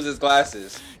always loses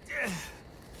glasses.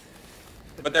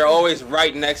 But they're always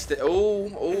right next to...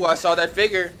 Ooh, I saw that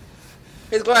figure.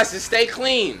 His glasses stay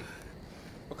clean.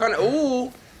 What kind of...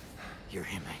 Ooh. You're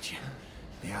him, ain't you?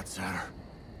 The outsider.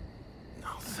 No,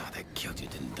 thought they killed you,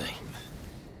 didn't they?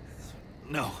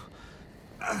 No.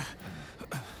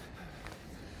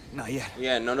 Not yet.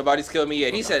 Yeah, no, nobody's killed me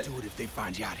yet. He said... Do it if they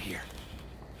find you out here.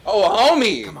 Oh, a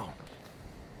homie. Come on.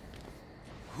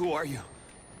 Who are you?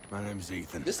 My name's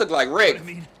Ethan. This look like Rick. I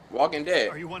mean, Walking Dead.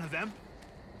 are you one of them?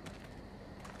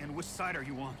 And which side are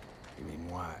you on? You mean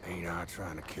why ain't I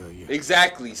trying to kill you?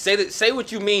 Exactly. Say that. Say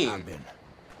what you mean. I've been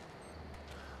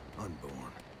unborn.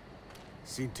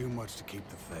 Seen too much to keep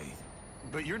the faith.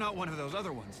 But you're not one of those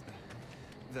other ones.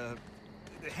 The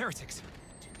heretics.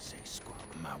 Didn't say squat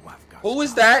when my wife got Who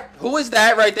is stopped. that? Who is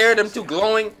that right there? Them two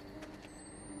glowing.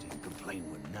 Didn't complain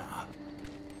when nah.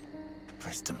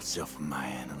 Pressed himself on my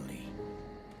Anna Lee.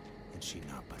 And she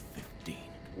not but 15.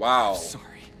 Wow. Sorry.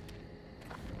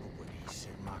 But when he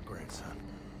said my grandson,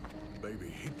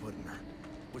 baby he put in her,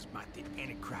 was my the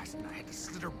Antichrist, and I had to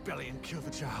slit her belly and kill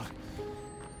the child.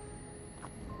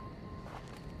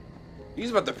 He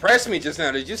was about to press me just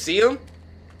now. Did you see him?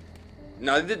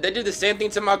 No, they did the same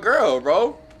thing to my girl,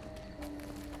 bro.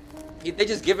 They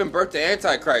just giving birth to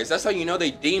Antichrist. That's how you know they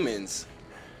demons.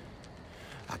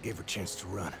 I gave her a chance to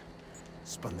run.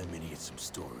 Spun them idiots some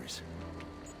stories.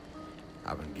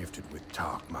 I've been gifted with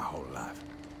talk my whole life.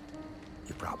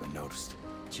 You probably noticed.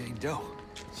 Jane Doe.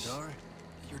 Sorry?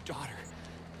 Your daughter.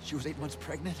 She was 8 months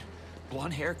pregnant.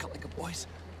 Blonde hair, cut like a boy's.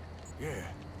 Yeah.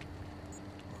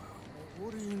 Well,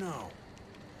 what do you know?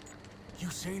 You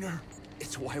seen her?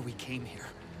 It's why we came here.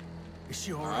 Is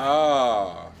she alright?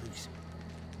 Ah. Please,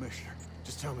 Commissioner,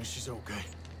 just tell me she's okay.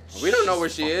 We don't know where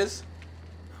she is.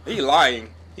 He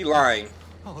lying. He lying.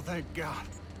 Oh, thank God.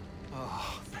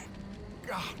 Oh, thank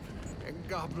God. And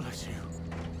God bless you.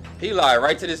 He lied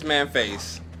right to this man's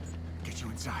face. Get you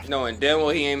inside. Knowing damn well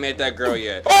he ain't met that girl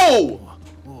yet. Oh!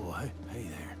 Whoa, hey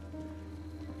there.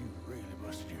 You really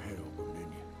busted your head open,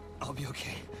 didn't you? I'll be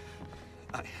okay.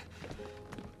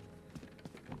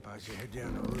 How'd you head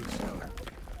down the root cellar?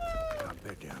 Got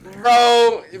bed down there.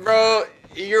 Bro,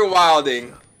 you're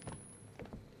wilding.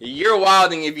 You're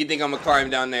wilding if you think I'm gonna climb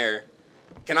down there.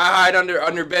 Can I hide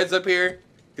under beds up here?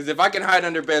 Because if I can hide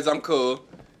under beds, I'm cool.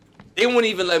 They won't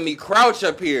even let me crouch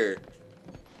up here.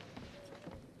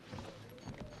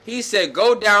 He said,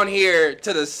 go down here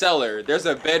to the cellar. There's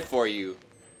a bed for you.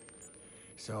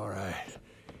 It's alright.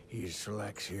 You just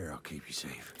relax here, I'll keep you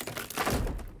safe.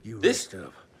 You This- rest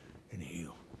up and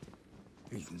heal.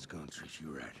 Ethan's gonna treat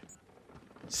you right.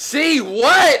 See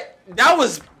what? That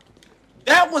was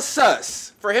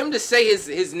sus. For him to say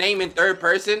his name in third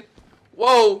person.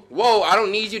 Whoa, I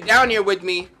don't need you down here with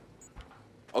me.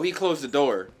 Oh, he closed the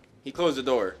door. He closed the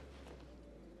door.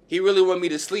 He really want me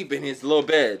to sleep in his little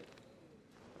bed.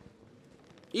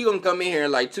 He gonna come in here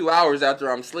in like 2 hours after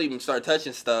I'm asleep and start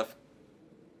touching stuff.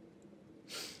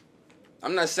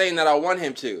 I'm not saying that I want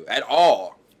him to at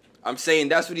all. I'm saying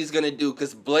that's what he's gonna do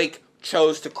because Blake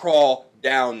chose to crawl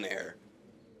down there.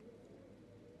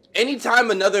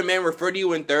 Anytime another man refer to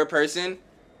you in third person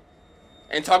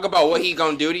and talk about what he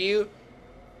gonna do to you,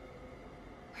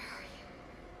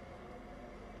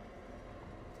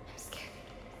 I'm scared.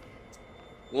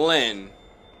 Lynn.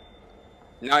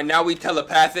 Now we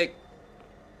telepathic.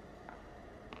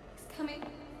 He's coming.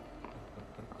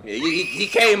 Yeah, he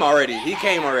came already. He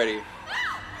came already.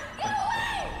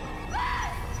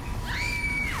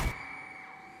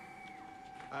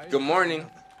 Good morning.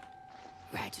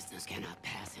 Righteousness cannot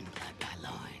pass in blood by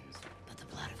loins, but the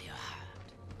blood of your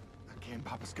heart. I can't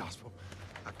Papa's gospel.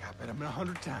 I copied him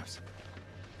 100 times.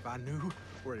 If I knew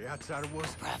where the outsider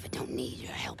was. Prophet don't need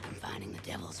your help in finding the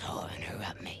devil's whore and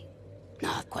corrupt me.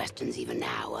 Nor questions even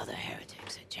now other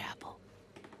heretics at chapel.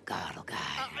 God will guide.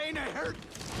 I ain't a hurt.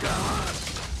 God!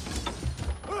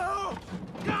 Oh,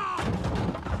 God!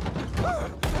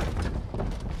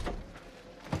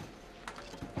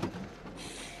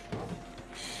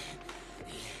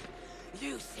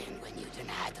 You sinned when you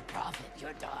denied the prophet,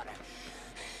 your daughter.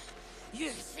 You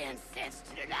sinned since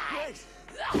to deny.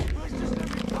 Please just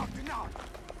let me talk to now.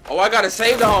 Oh, I gotta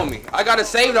save the homie. I gotta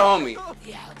save the homie.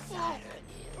 The outsider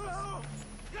is. Oh,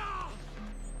 God!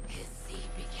 His seed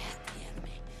begat the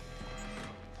enemy.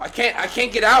 I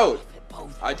can't get out.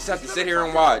 Both I just have to sit here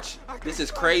and watch. This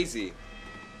is crazy.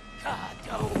 God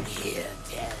don't hear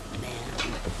dead men.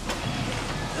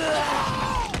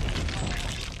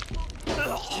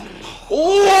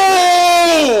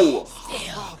 Oh!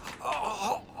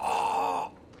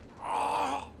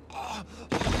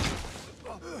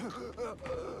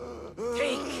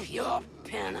 Take your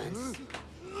penance.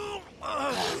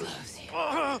 God loves you.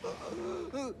 God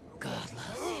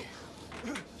loves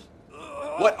you.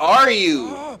 What are you?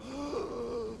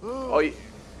 Oh,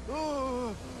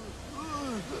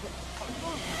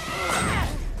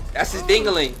 that's his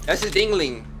dingling. That's his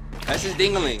dingling. That's his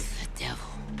dingling. The devil.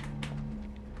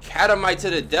 Catamite to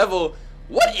the devil.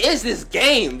 What is this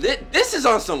game? This is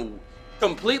on some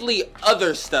completely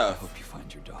other stuff. I hope you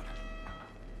find your daughter.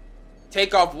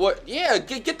 Take off wood. Yeah,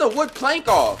 get the wood plank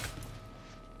off.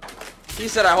 He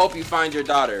said, I hope you find your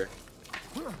daughter.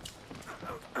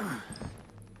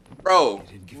 Bro,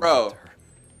 bro.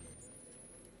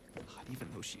 Even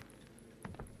though she...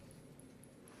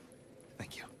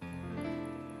 Thank you.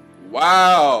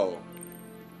 Wow.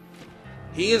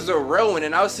 He is a real one,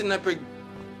 and I was sitting up here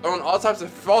throwing all types of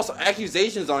false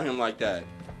accusations on him like that.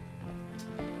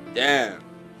 Damn.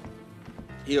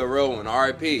 He a real one.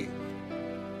 R.I.P.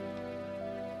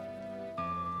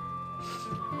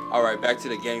 Alright, back to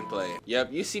the gameplay.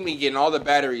 Yep, you see me getting all the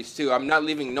batteries too. I'm not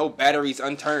leaving no batteries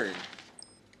unturned.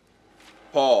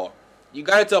 Paul, you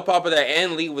gotta tell Papa that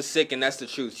Ann Lee was sick, and that's the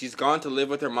truth. She's gone to live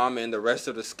with her mama and the rest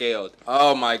of the Scaled.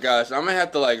 Oh my gosh, I'm gonna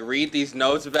have to like read these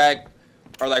notes back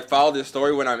or like follow this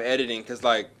story when I'm editing, because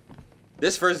like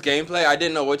this first gameplay I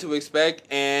didn't know what to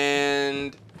expect,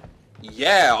 and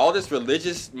yeah, all this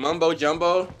religious mumbo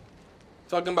jumbo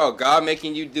talking about God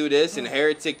making you do this and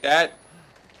heretic that,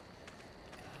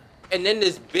 and then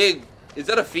this big, is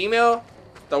that a female?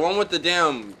 The one with the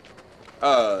damn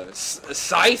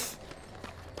scythe?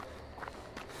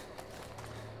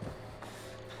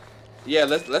 Yeah,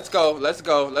 let's go. Let's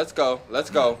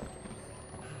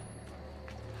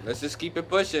just keep it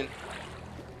pushing.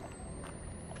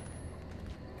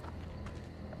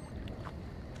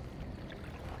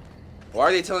 Why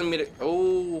are they telling me to...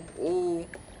 Ooh.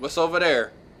 What's over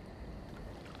there?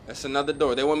 That's another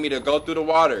door. They want me to go through the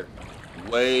water.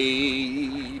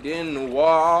 Wade in the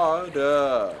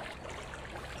water.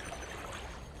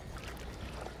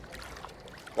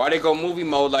 Why they go movie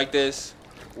mode like this?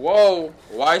 Whoa.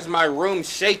 Why is my room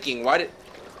shaking? Why did...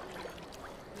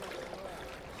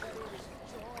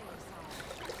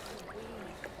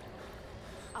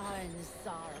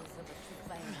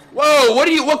 Whoa,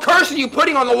 what curse are you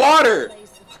putting on the water?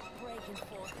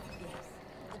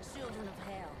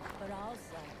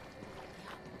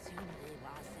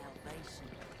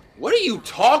 What are you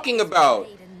talking about?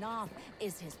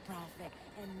 Is his prophet,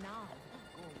 and Noth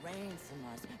will ransom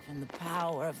us from the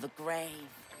power of the grave.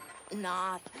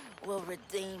 Noth will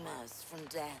redeem us from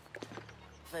death,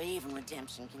 for even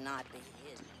redemption cannot be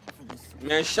hidden from the spirit.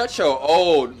 Man, shut your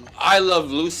old I Love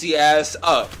Lucy ass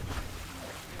up.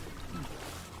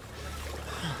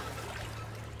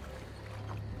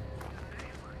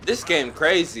 This game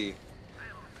crazy.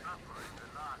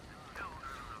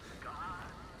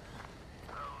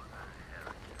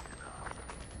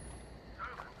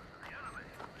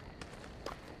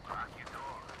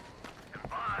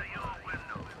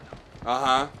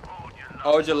 Uh-huh.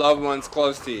 Hold your loved ones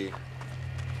close to you.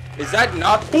 Is that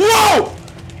not... Whoa!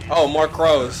 Oh, more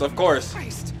crows, of course.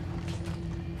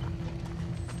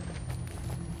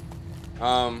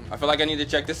 I feel like I need to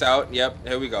check this out. Yep,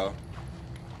 here we go.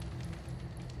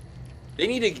 They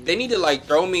need to like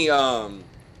throw me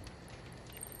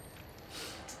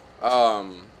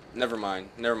never mind.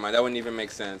 That wouldn't even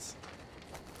make sense.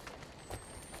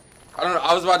 I don't know.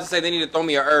 I was about to say they need to throw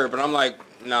me a herb, but I'm like,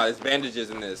 nah, there's bandages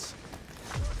in this.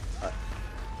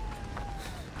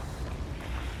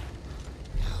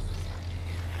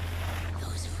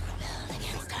 Those who rebel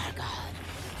against our God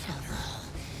shall fall,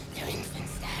 their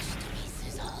infants dashed to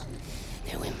pieces all,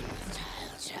 their women with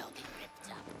child shall be ripped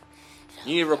up.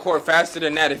 You need to record faster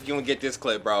than that if you don't get this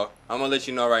clip, bro. I'm gonna let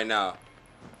you know right now.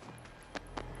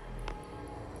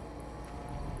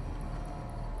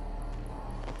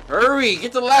 Hurry,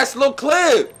 get the last little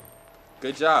clip.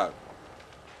 Good job.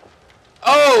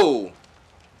 Oh!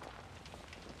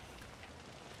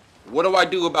 What do I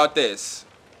do about this?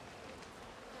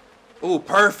 Ooh,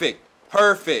 perfect.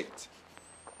 Perfect.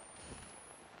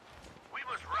 We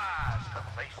must rise to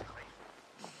face the faith.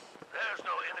 There's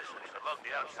no innocence among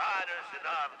the outsiders in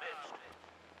our midst.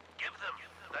 Give them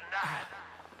the knife,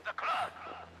 the club,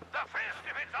 the fist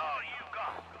if it's all you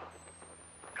got.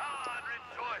 God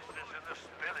rejoices in the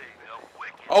spilling of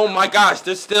wicked. Oh my gosh,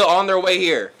 they're still on their way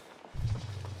here.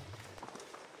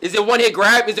 Is it one hit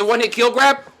grab? Is it one hit kill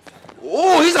grab?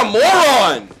 Ooh, he's a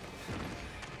moron.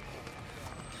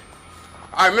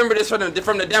 I remember this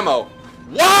from the demo.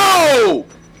 Whoa!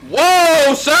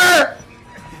 Whoa, sir!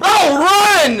 Bro,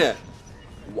 run!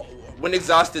 When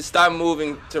exhausted, stop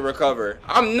moving to recover.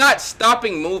 I'm not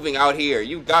stopping moving out here.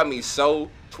 You got me so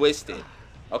twisted.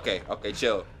 Okay, okay,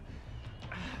 chill.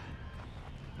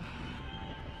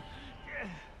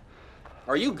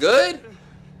 Are you good?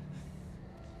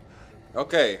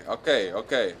 Okay, okay,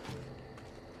 okay.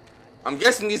 I'm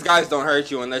guessing these guys don't hurt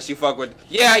you unless you fuck with...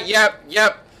 Yeah, yep,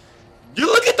 yep. You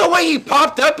look at the way he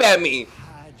popped up at me.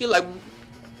 He like...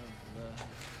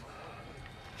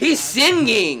 He's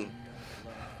singing.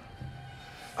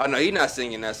 Oh no, he's not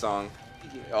singing that song.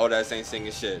 Oh, that ain't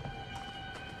singing shit.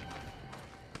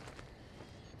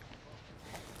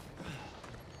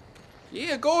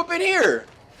 Yeah, go up in here.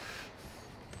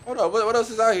 Hold up, what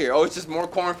else is out here? Oh, it's just more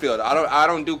cornfield. I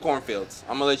don't do cornfields.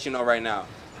 I'm gonna let you know right now.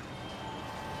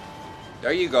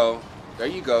 There you go. There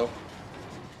you go.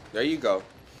 There you go.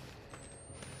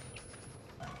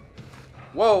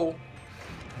 Whoa.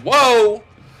 Whoa.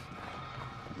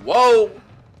 Whoa.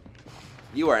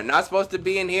 You are not supposed to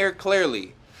be in here,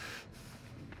 clearly.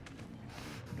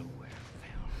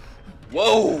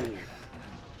 Whoa.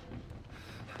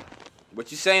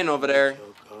 What you saying over there?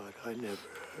 Oh God, I never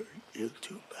hurt you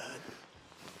too bad.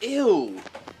 Ew.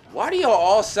 Why do y'all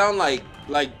all sound like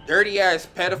dirty ass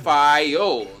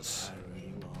pedophiles?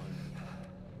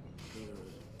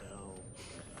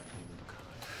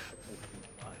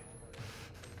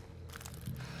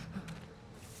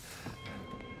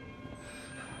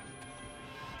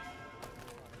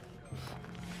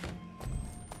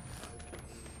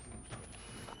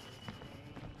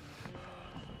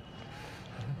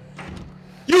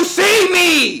 You see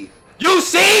me! You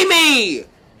see me!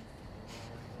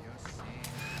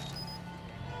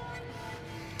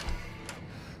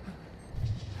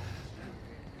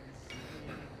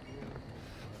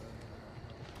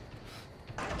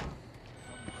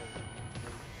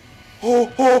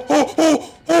 Oh, oh, oh,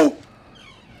 oh, oh!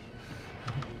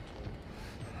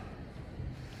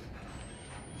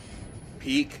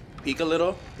 Peek a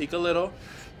little, peek a little.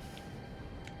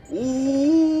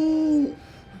 Ooh!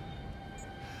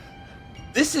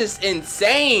 This is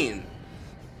insane!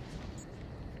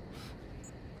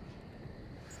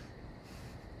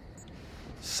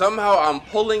 Somehow I'm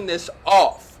pulling this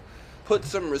off. Put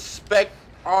some respect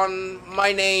on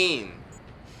my name.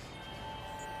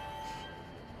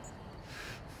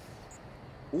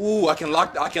 Ooh, I can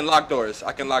lock doors.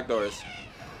 I can lock doors.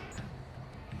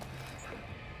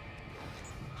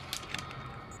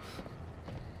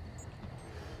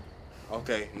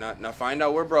 Okay, now find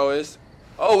out where bro is.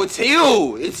 Oh, it's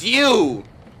you! It's you!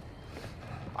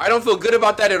 I don't feel good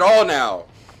about that at all now.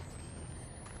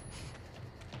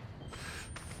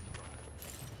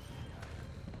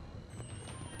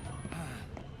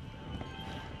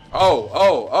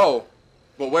 Oh.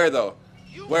 But where though?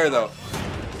 Where though?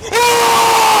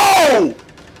 Oh!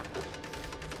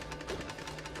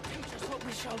 Teach us what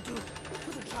we shall do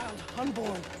to the child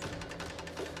unborn.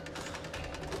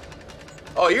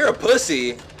 Oh, you're a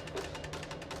pussy.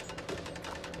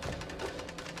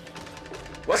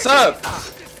 What's up?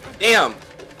 Damn,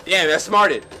 that's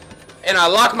smarted. And I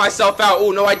locked myself out.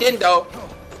 Oh, no, I didn't, though.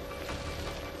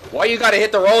 Why you gotta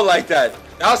hit the roll like that?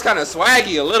 That was kind of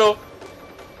swaggy, a little.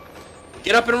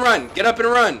 Get up and run. Get up and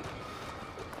run.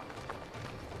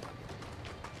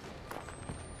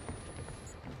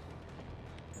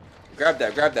 Grab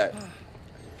that. Grab that.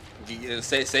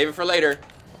 Save it for later.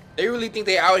 They really think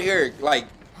they out here, like,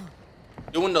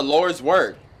 doing the Lord's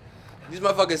work. These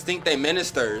motherfuckers think they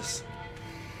ministers.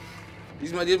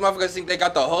 These motherfuckers think they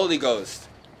got the Holy Ghost.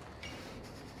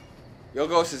 Your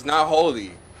ghost is not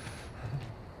holy.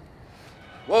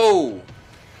 Whoa.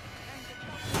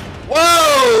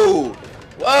 Whoa!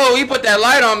 Whoa, he put that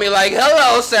light on me like,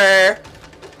 hello, sir.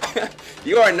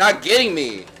 You are not getting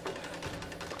me.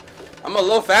 I'm a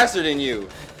little faster than you.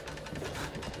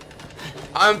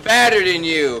 I'm badder than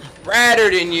you.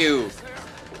 Badder than you.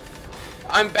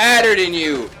 I'm badder than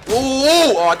you.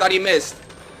 Ooh! Oh, I thought he missed.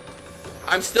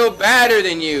 I'm still badder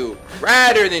than you.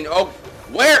 Badder than... Oh,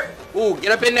 where? Ooh,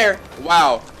 get up in there.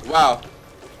 Wow. Wow.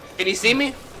 Can he see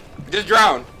me? Just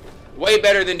drown. Way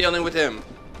better than dealing with him.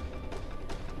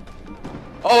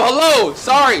 Oh, hello.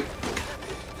 Sorry.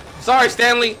 Sorry,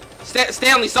 Stanley.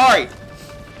 Stanley, sorry.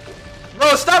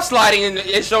 Bro, stop sliding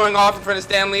and showing off in front of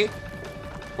Stanley.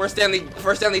 First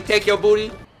Stanley, take your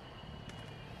booty.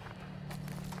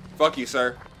 Fuck you,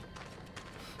 sir.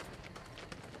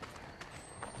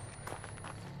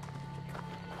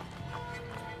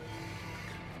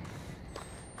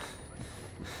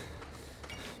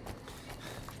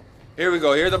 Here we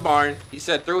go. Here's the barn. He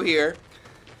said through here.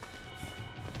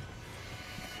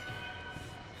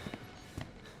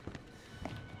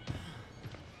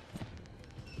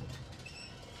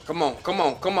 Come on, come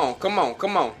on, come on, come on,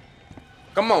 come on.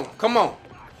 Come on, come on.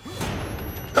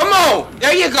 Come on!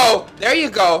 There you go! There you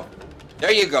go!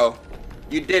 There you go.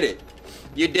 You did it.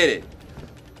 You did it.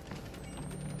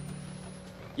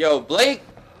 Yo, Blake.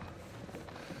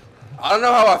 I don't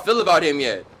know how I feel about him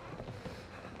yet.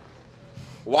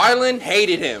 Wyland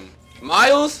hated him.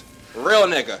 Miles, real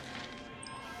nigga.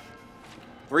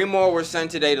 3 more were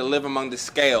sent today to live among the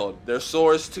scaled. Their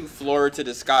sores too florid to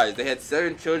disguise. They had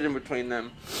 7 children between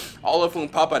them, all of whom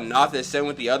Papa Noth has sent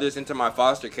with the others into my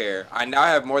foster care. I now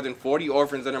have more than 40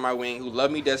 orphans under my wing who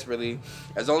love me desperately,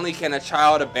 as only can a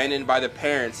child abandoned by the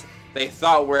parents they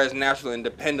thought were as natural and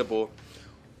dependable.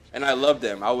 And I love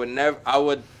them. I will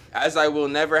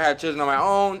never have children of my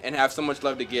own and have so much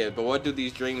love to give. But what do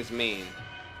these dreams mean?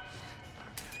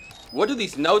 What do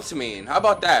these notes mean? How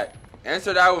about that?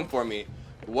 Answer that one for me.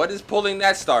 What is pulling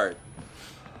that start?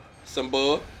 Some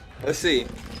bull. Let's see.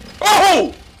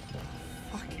 Oh!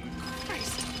 Fucking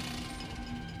Christ.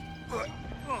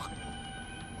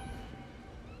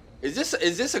 Is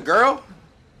this a girl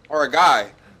or a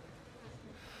guy?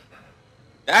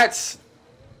 That's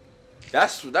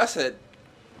an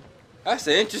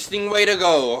interesting way to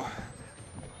go.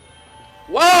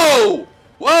 Whoa!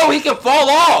 Whoa, he can fall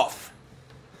off.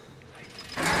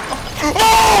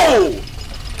 Oh!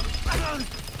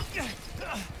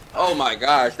 Oh my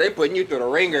gosh, they putting you through the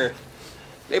ringer.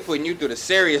 They putting you through the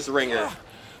serious ringer.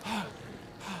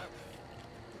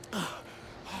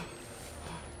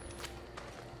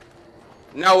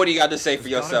 Now what do you got to say for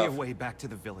yourself? There's gotta be a way back to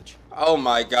the village. Oh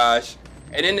my gosh.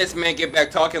 And then this man get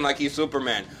back talking like he's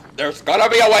Superman. There's gotta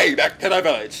be a way back to the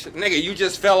village. Nigga, you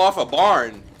just fell off a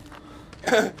barn.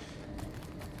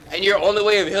 And your only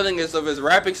way of healing yourself is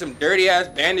wrapping some dirty ass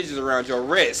bandages around your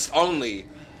wrists only.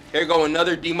 Here go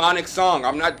another demonic song.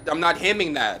 I'm not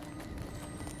hemming that.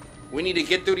 We need to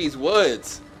get through these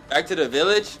woods. Back to the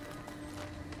village?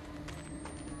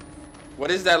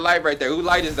 What is that light right there? Whose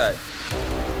light is that?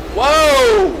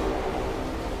 Whoa!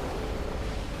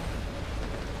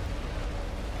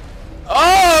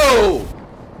 Oh!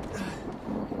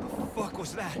 What the fuck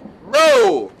was that?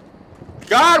 Bro!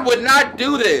 God would not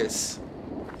do this.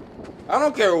 I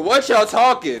don't care what y'all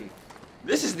talking.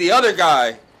 This is the other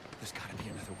guy. There's gotta be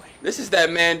another way. This is that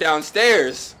man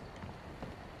downstairs.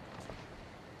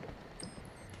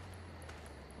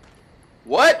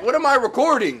 What? What am I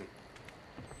recording?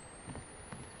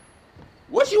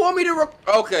 What you want me to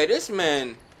okay, this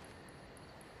man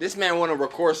want to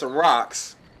record some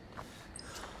rocks.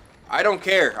 I don't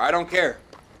care. I don't care.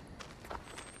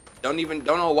 Don't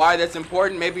know why that's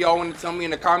important. Maybe y'all want to tell me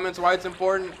in the comments why it's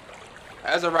important.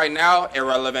 As of right now,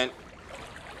 irrelevant.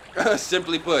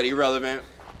 Simply put, irrelevant.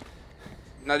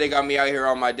 Now they got me out here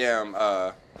on my damn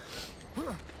on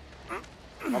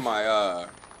my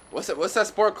what's that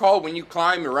sport called when you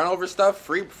climb and run over stuff?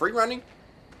 Free running?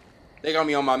 They got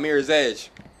me on my mirror's edge.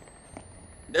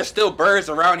 There's still birds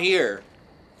around here.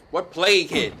 What plague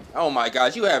hit? Oh my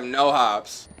gosh, you have no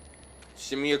hops.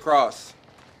 Shimmy across.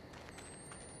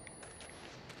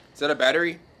 Is that a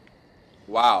battery?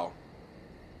 Wow.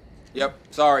 Yep,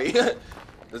 sorry.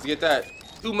 Let's get that.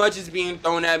 Too much is being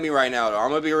thrown at me right now, though. I'm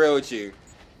gonna be real with you.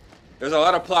 There's a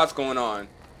lot of plots going on.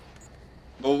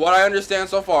 But what I understand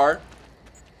so far,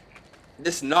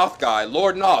 this Noth guy,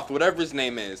 Lord Noth, whatever his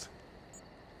name is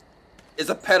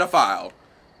a pedophile.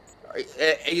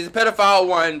 He's a pedophile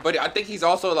one, but I think he's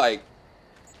also like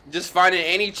just finding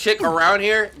any chick around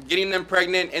here, getting them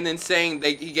pregnant, and then saying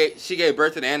she gave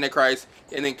birth to the Antichrist,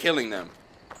 and then killing them.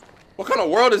 What kind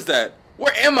of world is that?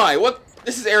 Where am I? What?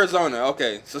 This is Arizona.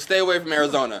 Okay, so stay away from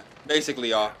Arizona, basically,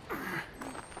 y'all.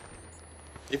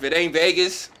 If it ain't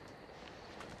Vegas,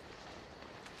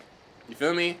 you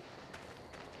feel me?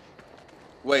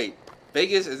 Wait,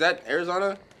 Vegas, is that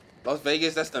Arizona? Las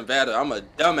Vegas, that's Nevada. I'm a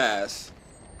dumbass.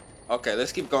 Okay,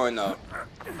 let's keep going though.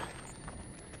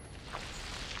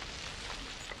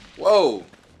 Whoa,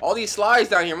 all these slides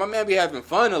down here. My man be having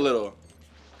fun a little.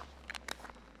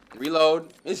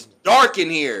 Reload. It's dark in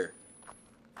here.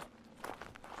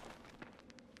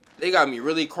 They got me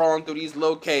really crawling through these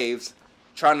low caves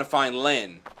trying to find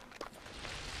Lynn.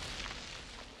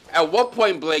 At what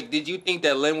point, Blake, did you think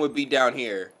that Lynn would be down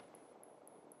here?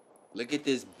 Look at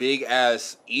this big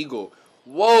ass eagle.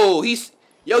 Whoa, he's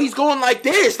going like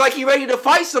this, like he ready to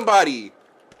fight somebody.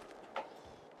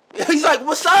 He's like,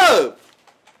 what's up?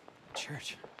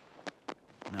 Church.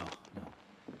 No.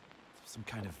 Some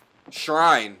kind of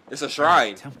shrine. It's a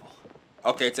shrine. Temple.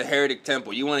 Okay, it's a heretic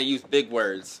temple. You want to use big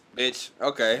words, bitch.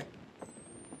 Okay.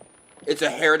 It's a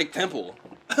heretic temple.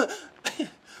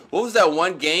 What was that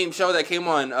one game show that came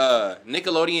on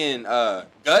Nickelodeon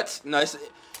Guts? No,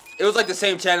 it was like the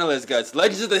same channel as Guts.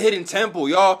 Legends of the Hidden Temple,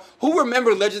 y'all. Who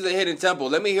remember Legends of the Hidden Temple?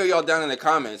 Let me hear y'all down in the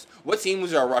comments. What team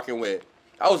was y'all rocking with?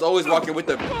 I was always rocking with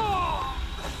the...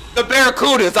 The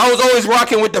Barracudas. I was always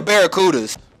rocking with the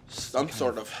Barracudas. Some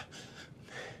sort of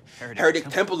heretic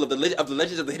temple of the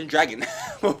Legends of the Hidden Dragon.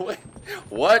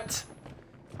 What?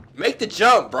 Make the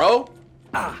jump, bro.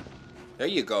 Ah. There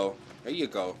you go. There you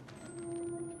go.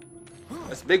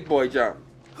 That's big boy jump.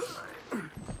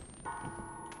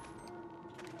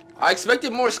 I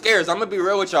expected more scares. I'm gonna be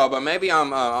real with y'all, but maybe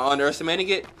I'm underestimating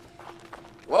it.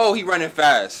 Whoa, he running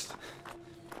fast.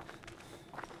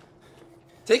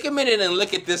 Take a minute and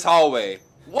look at this hallway.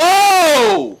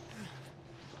 Whoa!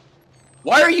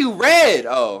 Why are you red?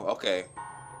 Oh, okay.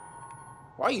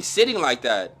 Why are you sitting like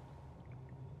that?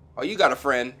 Oh, you got a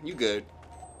friend. You good.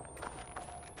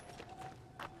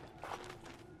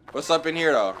 What's up in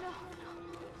here, though?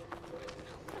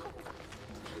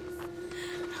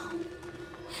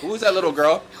 Who's that little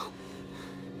girl?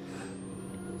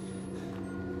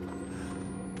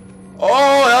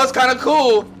 Oh, that was kind of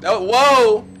cool.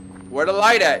 Whoa. Where the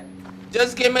light at?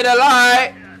 Just give me the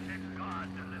light.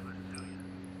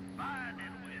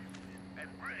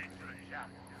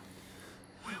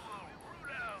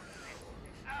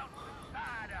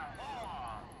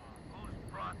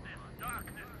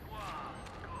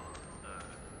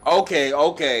 Okay,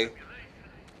 okay.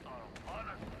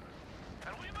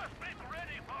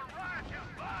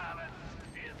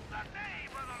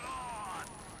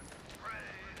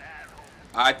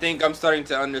 I think I'm starting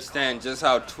to understand just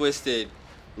how twisted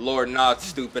Lord Noth's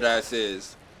stupid ass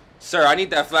is. Sir, I need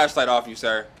that flashlight off you,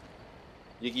 sir.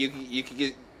 You can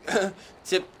get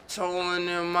tiptoeing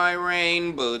in my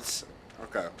rain boots.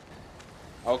 Okay.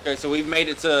 Okay, so we've made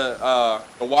it to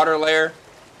the water layer.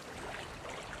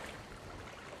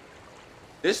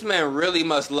 This man really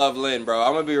must love Lynn, bro.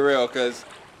 I'm gonna be real, cause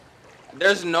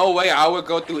there's no way I would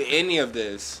go through any of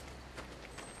this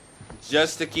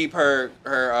just to keep her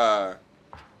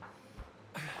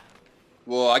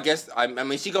well, I guess I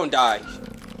mean she gonna die.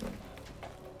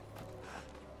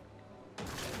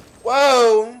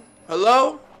 Whoa!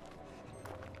 Hello?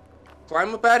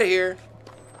 Climb up out of here.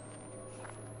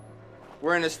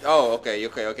 We're in this. Oh, okay,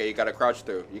 okay. You gotta crouch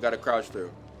through. You gotta crouch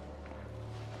through.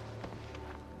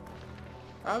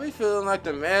 I'll be feeling like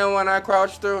the man when I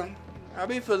crouch through. I'll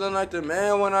be feeling like the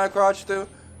man when I crouch through.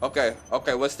 Okay,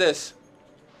 okay, what's this?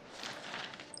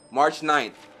 March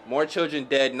 9th. More children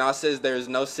dead. Nah says there is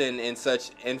no sin in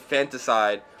such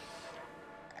infanticide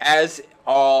as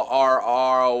all are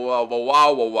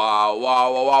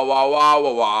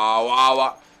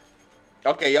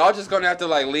Okay, y'all just gonna have to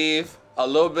like leave a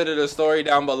little bit of the story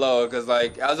down below, because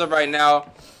like as of right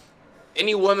now,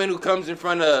 any woman who comes in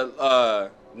front of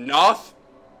Noth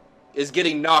is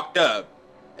getting knocked up,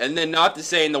 and then Noth is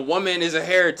saying the woman is a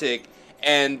heretic,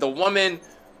 and the woman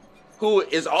who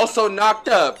is also knocked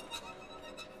up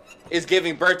is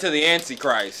giving birth to the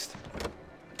Antichrist.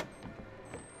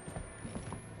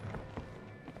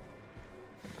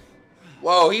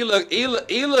 Whoa, he looks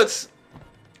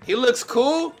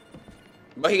cool,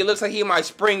 but he looks like he might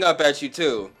spring up at you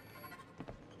too.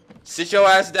 Sit your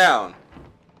ass down.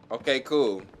 Okay,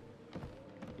 cool.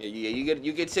 Yeah,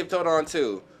 you get tiptoed on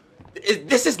too.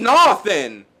 This is Noth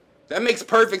then. That makes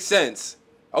perfect sense.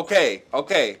 Okay,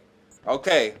 okay,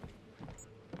 okay.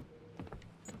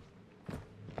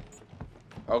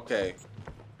 Okay.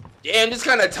 Damn, this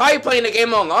kind of tight playing the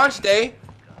game on launch day.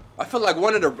 I feel like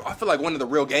one of the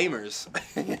real gamers.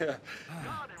 Yeah.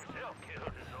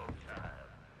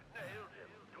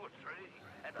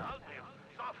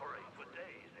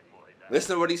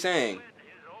 Listen to what he's saying.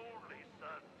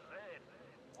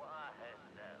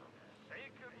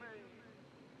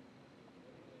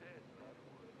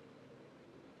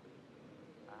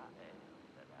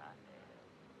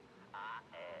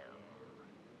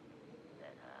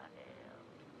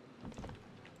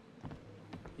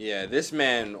 Yeah, this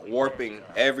man warping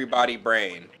everybody's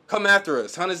brain. Come after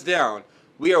us, hunt us down.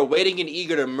 We are waiting and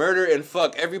eager to murder and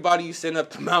fuck everybody you send up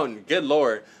the mountain. Good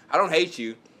Lord, I don't hate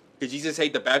you. Did Jesus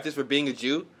hate the Baptist for being a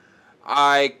Jew?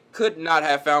 I could not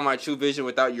have found my true vision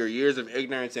without your years of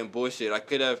ignorance and bullshit. I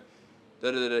could have...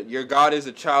 Your God is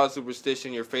a child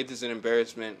superstition. Your faith is an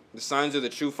embarrassment. The signs of the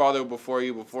true Father before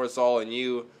you, before us all, and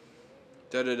you...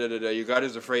 Your God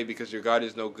is afraid because your God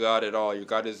is no God at all. Your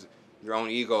God is... your own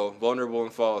ego, vulnerable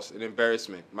and false, an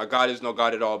embarrassment. My God is no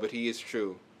God at all, but he is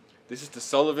true. This is the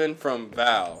Sullivan from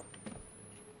Val.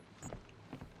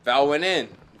 Val went in.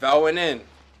 Val went in.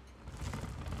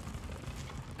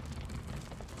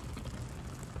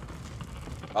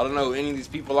 I don't know who any of these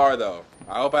people are, though.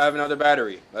 I hope I have another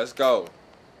battery. Let's go.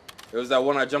 It was that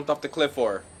one I jumped off the cliff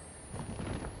for.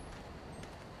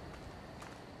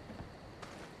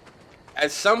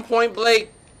 At some point,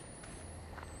 Blake...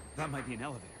 That might be an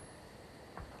elevator.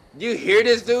 You hear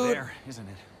this, dude? There, isn't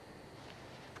it?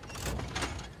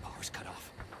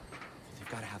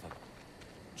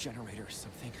 generator or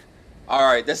something.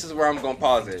 Alright, this is where I'm gonna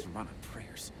pause it. Run on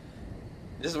prayers.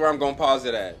 This is where I'm gonna pause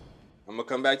it at. I'm gonna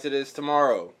come back to this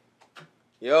tomorrow.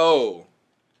 Yo.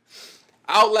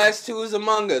 Outlast 2 is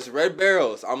Among Us. Red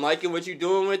Barrels. I'm liking what you're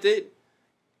doing with it.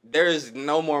 There is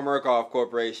no more Murkoff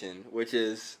Corporation, which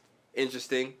is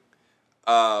interesting.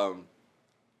 But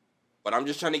I'm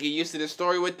just trying to get used to this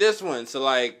story with this one. So,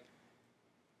 like,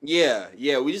 yeah,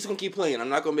 we just gonna keep playing. I'm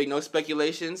not gonna make no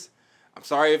speculations. I'm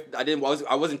sorry if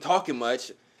I wasn't talking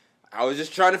much. I was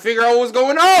just trying to figure out what was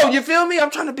going on. You feel me?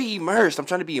 I'm trying to be immersed.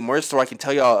 So I can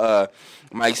tell y'all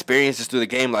my experiences through the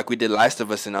game like we did Last of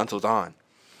Us and Until Dawn.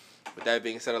 With that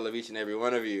being said, I love each and every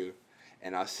one of you.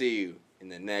 And I'll see you in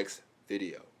the next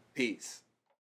video. Peace.